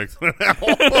better pick than an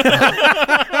owl.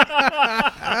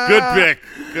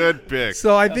 Good pick.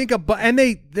 So I think and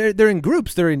they're in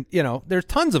groups. They're in, there's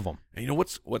tons of them. And you know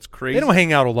what's crazy? They don't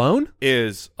hang out alone.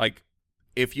 Is like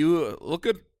if you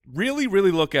really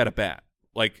look at a bat,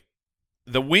 like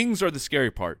the wings are the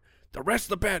scary part. The rest of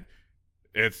the bat,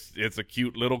 it's a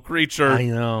cute little creature. I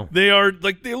know. They are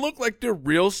like, they look like they're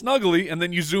real snuggly, and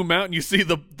then you zoom out and you see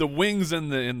the wings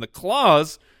and the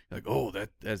claws. You're like, oh,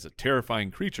 that's a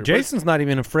terrifying creature. But Jason's not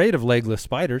even afraid of legless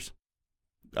spiders.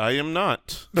 I am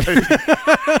not.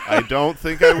 I don't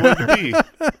think I would be.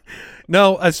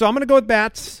 No, so I'm going to go with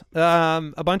bats.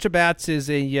 A bunch of bats is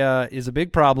a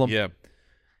big problem. yeah,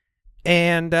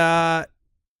 And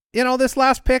this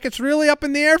last pick, it's really up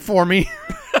in the air for me.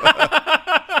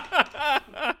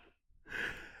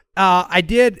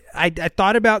 I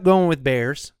thought about going with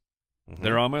bears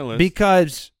they're on my list.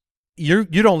 because you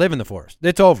don't live in the forest.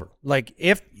 It's over. Like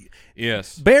if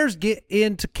yes, bears get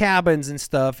into cabins and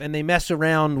stuff and they mess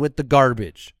around with the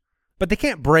garbage, but they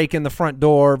can't break in the front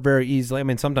door very easily. I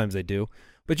mean, sometimes they do,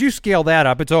 but you scale that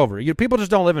up, it's over. People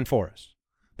just don't live in forests.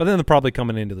 But then they're probably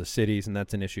coming into the cities, and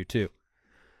that's an issue too.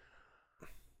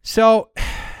 So,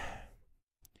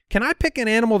 can I pick an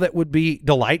animal that would be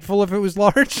delightful if it was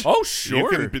large? oh You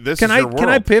sure, this Can is your I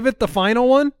world. pivot the final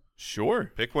one?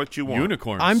 sure. Pick what you want.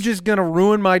 Unicorns. I'm just gonna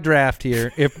ruin my draft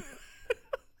here.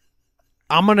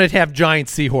 I'm going to have giant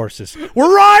seahorses.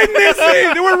 We're riding this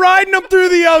in. We're riding them through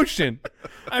the ocean.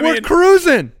 We're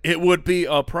cruising. It would be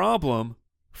a problem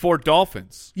for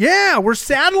dolphins. Yeah, we're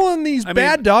saddling these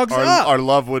bad dogs up. Our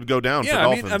love would go down for Yeah,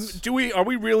 dolphins. are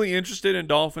we really interested in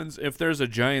dolphins if there's a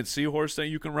giant seahorse that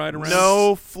you can ride around?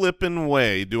 No flipping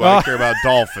way do I care about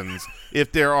dolphins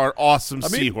if there are awesome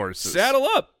seahorses. Saddle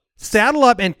up. Saddle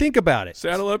up and think about it.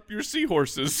 Saddle up your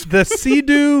seahorses. The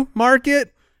Sea-Doo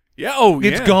market, Yeah,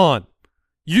 it's gone.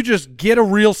 You just get a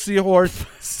real seahorse,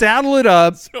 saddle it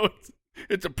up. So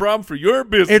it's a problem for your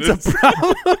business. It's a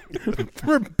problem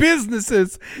for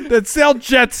businesses that sell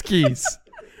jet skis.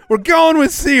 We're going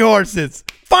with seahorses.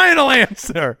 Final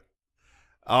answer.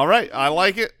 All right, I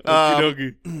like it.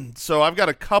 Okey-dokey. So I've got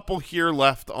a couple here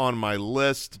left on my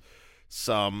list.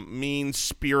 Some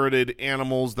mean-spirited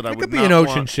animals that I I would could be not an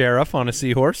ocean want. sheriff on a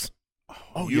seahorse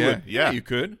Oh, you yeah. would- yeah. You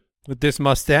could. with this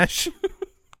mustache.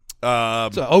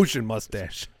 It's an ocean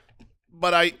mustache.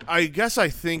 But I guess I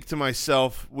think to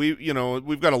myself, we've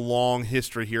got a long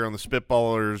history here on the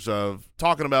Spitballers of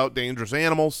talking about dangerous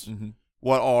animals. Mm-hmm.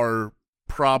 What are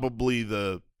probably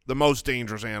the most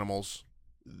dangerous animals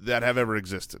that have ever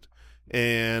existed.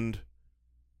 And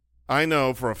I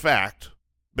know for a fact,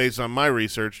 based on my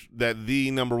research, that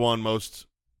the number one most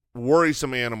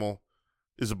worrisome animal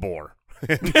is a boar.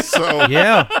 And so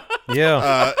Yeah.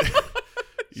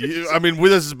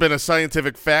 this has been a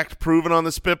scientific fact proven on the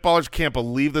Spitballers. Can't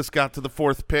believe this got to the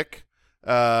 4th pick.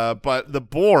 But the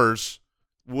boars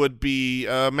would be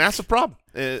a massive problem.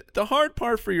 The hard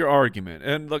part for your argument,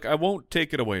 and look, I won't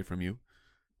take it away from you,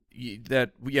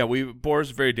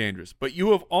 boars are very dangerous. But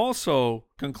you have also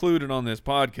concluded on this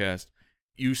podcast,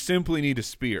 you simply need a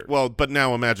spear. Well, but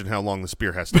now imagine how long the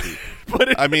spear has to be.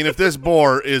 But I mean, if this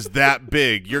boar is that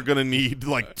big, you're going to need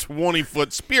like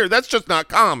 20-foot spear. That's just not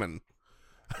common.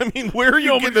 I mean, where are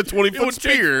you getting a 20-foot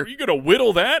spear? Are you going to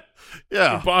whittle that?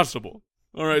 Yeah. Impossible.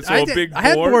 All right, so I a big boar.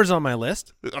 had boars on my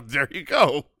list. There you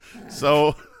go.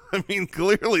 So, I mean,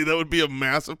 clearly that would be a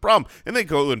massive problem. And they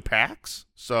go in packs,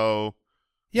 so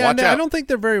Yeah, watch and out. I don't think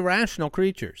they're very rational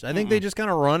creatures. I think they just kind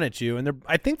of run at you, and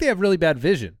I think they have really bad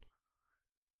vision.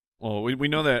 Well, we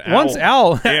know that Once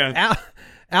Al Yeah.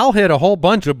 Al hit a whole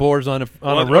bunch of boars on a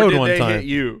road or did one they time. hit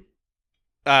you?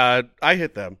 I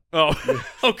hit them. Oh,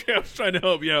 okay. I was trying to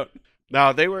help you out.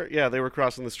 No, they were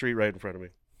crossing the street right in front of me.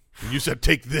 You said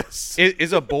take this.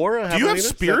 Is a boar a Do you have javelina? Is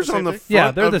that spears the on same the thing? front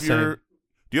Yeah, they're of the same. your Do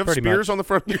you have Pretty spears much. on the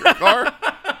front of your car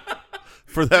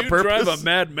for that you purpose? drive a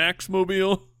Mad Max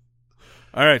mobile?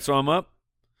 All right, so I'm up.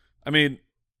 I mean,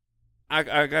 I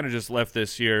kind of just left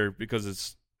this here because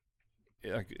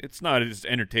it's not as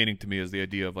entertaining to me as the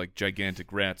idea of like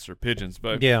gigantic rats or pigeons,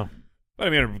 but Yeah. I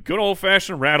mean, a good old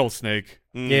fashioned rattlesnake.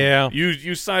 Yeah.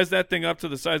 You size that thing up to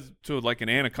the size to like an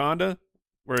anaconda,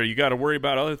 where you got to worry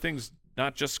about other things,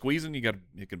 not just squeezing. It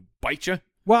can bite you.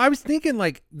 Well, I was thinking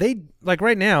like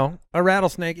right now, a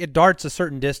rattlesnake, it darts a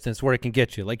certain distance where it can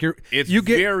get you. Like It's you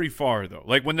get very far though.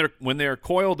 Like when they're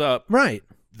coiled up, right.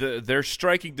 their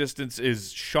striking distance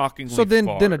is shockingly So then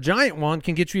far. a giant one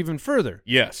can get you even further.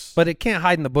 Yes, But it can't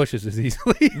hide in the bushes as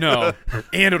easily. no,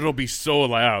 and it'll be so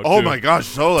loud. Oh too. my gosh,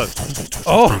 Zola.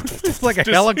 Oh, it's like a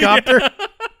helicopter. yeah.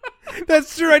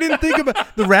 That's true. I didn't think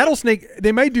about the rattlesnake.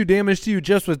 They might do damage to you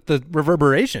just with the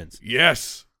reverberations.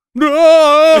 Yes.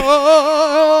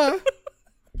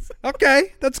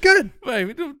 Okay, that's good. I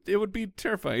mean, it would be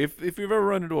terrifying if you've ever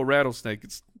run into a rattlesnake.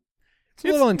 It's It's a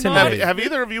little not- intimidating. Have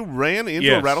either of you ran into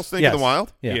Yes. a rattlesnake Yes. in the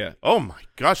wild? Yeah. Oh my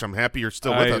gosh, I'm happy you're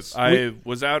still with us. I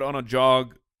was out on a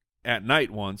jog at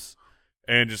night once,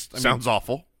 and just Sounds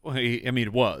awful. I mean,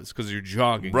 it was because you're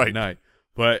jogging Right. at night,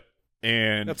 but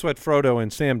and That's what Frodo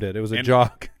and Sam did. It was a and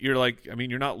jog. You're like, I mean,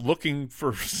 you're not looking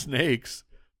for snakes,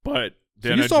 but So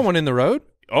then you I saw just- one in the road?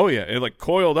 Oh yeah, it like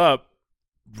coiled up,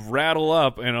 rattle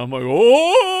up, and I'm like,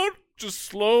 oh, just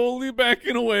slowly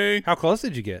backing away. How close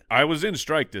did you get? I was in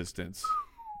strike distance.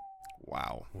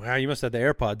 Wow. Wow, you must have the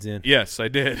AirPods in, Yes, I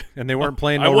did. and they weren't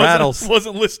playing I no wasn't- rattles.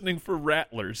 Wasn't listening for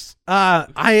rattlers.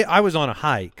 I was on a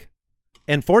hike,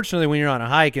 and fortunately, when you're on a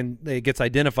hike and it gets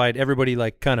identified, everybody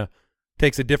like kind of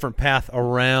takes a different path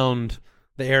around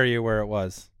the area where it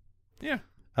was. Yeah.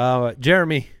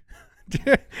 Jeremy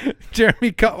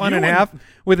cut one You in and- half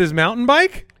with his mountain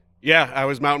bike. Yeah, I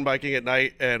was mountain biking at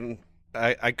night, and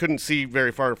I couldn't see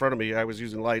very far in front of me. I was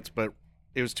using lights, but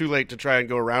it was too late to try and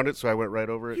go around it, so I went right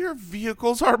over it. Your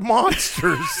vehicles are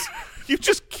monsters. You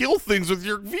just kill things with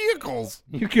your vehicles.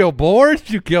 You kill boars.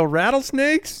 You kill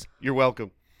rattlesnakes. You're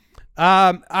welcome.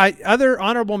 Other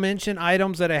honorable mention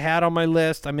items that I had on my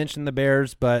list. I mentioned the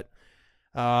bears, but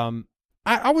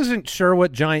I wasn't sure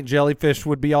what giant jellyfish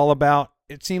would be all about.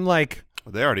 It seemed like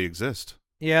They already exist.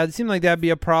 Yeah, it seemed like that'd be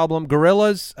a problem.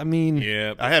 Gorillas, I mean,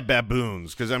 Yeah. I had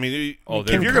baboons because I mean, Oh, if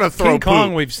they're- you're gonna throw King Kong,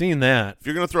 poop, we've seen that. if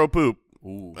you're gonna throw poop,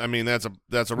 Ooh. I mean that's a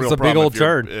real a big problem. old if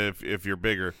you're- turd. If you're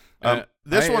bigger,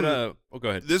 This one. oh, go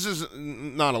ahead. This is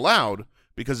not allowed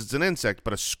because it's an insect,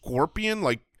 but a scorpion,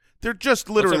 like they're just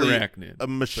What's an literally arachnid? a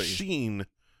machine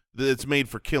that's made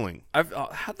for killing.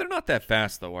 They're not that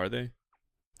fast, though, are they?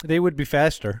 They would be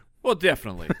faster. Well,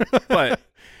 definitely. But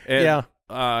Yeah.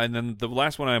 And then the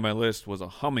last one on my list was a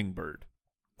hummingbird.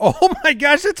 Oh my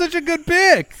gosh, that's such a good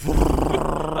pick.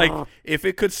 Like, if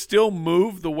it could still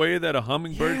move the way that a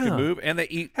hummingbird Yeah. could move, and they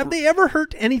eat. Have they ever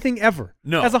hurt anything ever?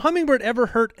 No. Has a hummingbird ever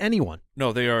hurt anyone?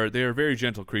 No, they are very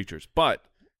gentle creatures, but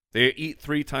they eat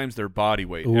 3 times their body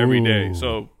weight every day. Ooh.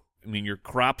 So, I mean, your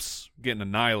crop's getting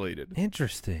annihilated.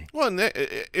 Interesting. Well, and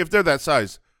if they're that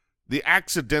size, the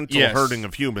accidental Yes. hurting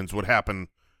of humans would happen.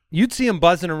 You'd see them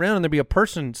buzzing around, and there'd be a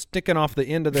person sticking off the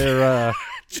end of their.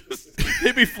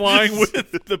 They'd be flying with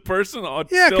the person on.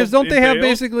 Yeah, because don't they have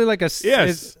basically like a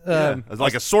Yes. It's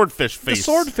like a swordfish the face.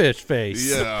 swordfish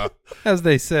face? Yeah. As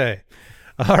they say.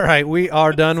 All right, we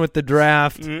are done with the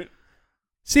draft.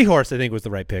 Seahorse, I think, was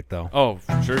the right pick, though. Oh,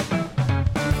 sure.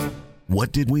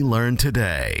 What did we learn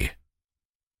today?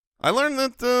 I learned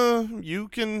that you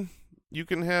can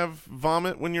have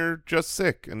vomit when you're just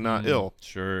sick and not ill.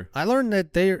 Sure. I learned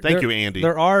that Thank you, Andy.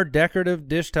 There are decorative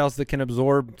dish towels that can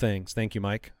absorb things. Thank you,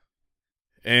 Mike.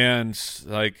 And,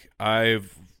 like,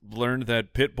 I've learned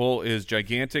that Pitbull is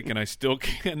gigantic, and I still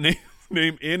can't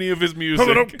name any of his music.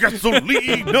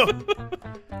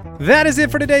 That is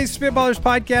it for today's Spitballers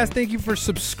podcast. Thank you for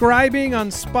subscribing on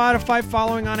Spotify,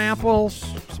 following on Apple,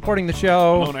 supporting the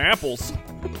show, On apples.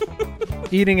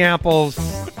 eating apples.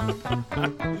 We'll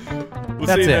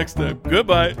That's see you it. next time.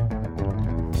 Goodbye.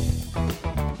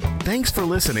 Thanks for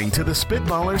listening to the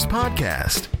Spitballers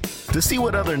Podcast. To see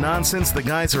what other nonsense the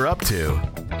guys are up to,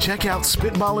 check out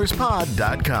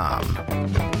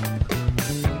SpitballersPod.com.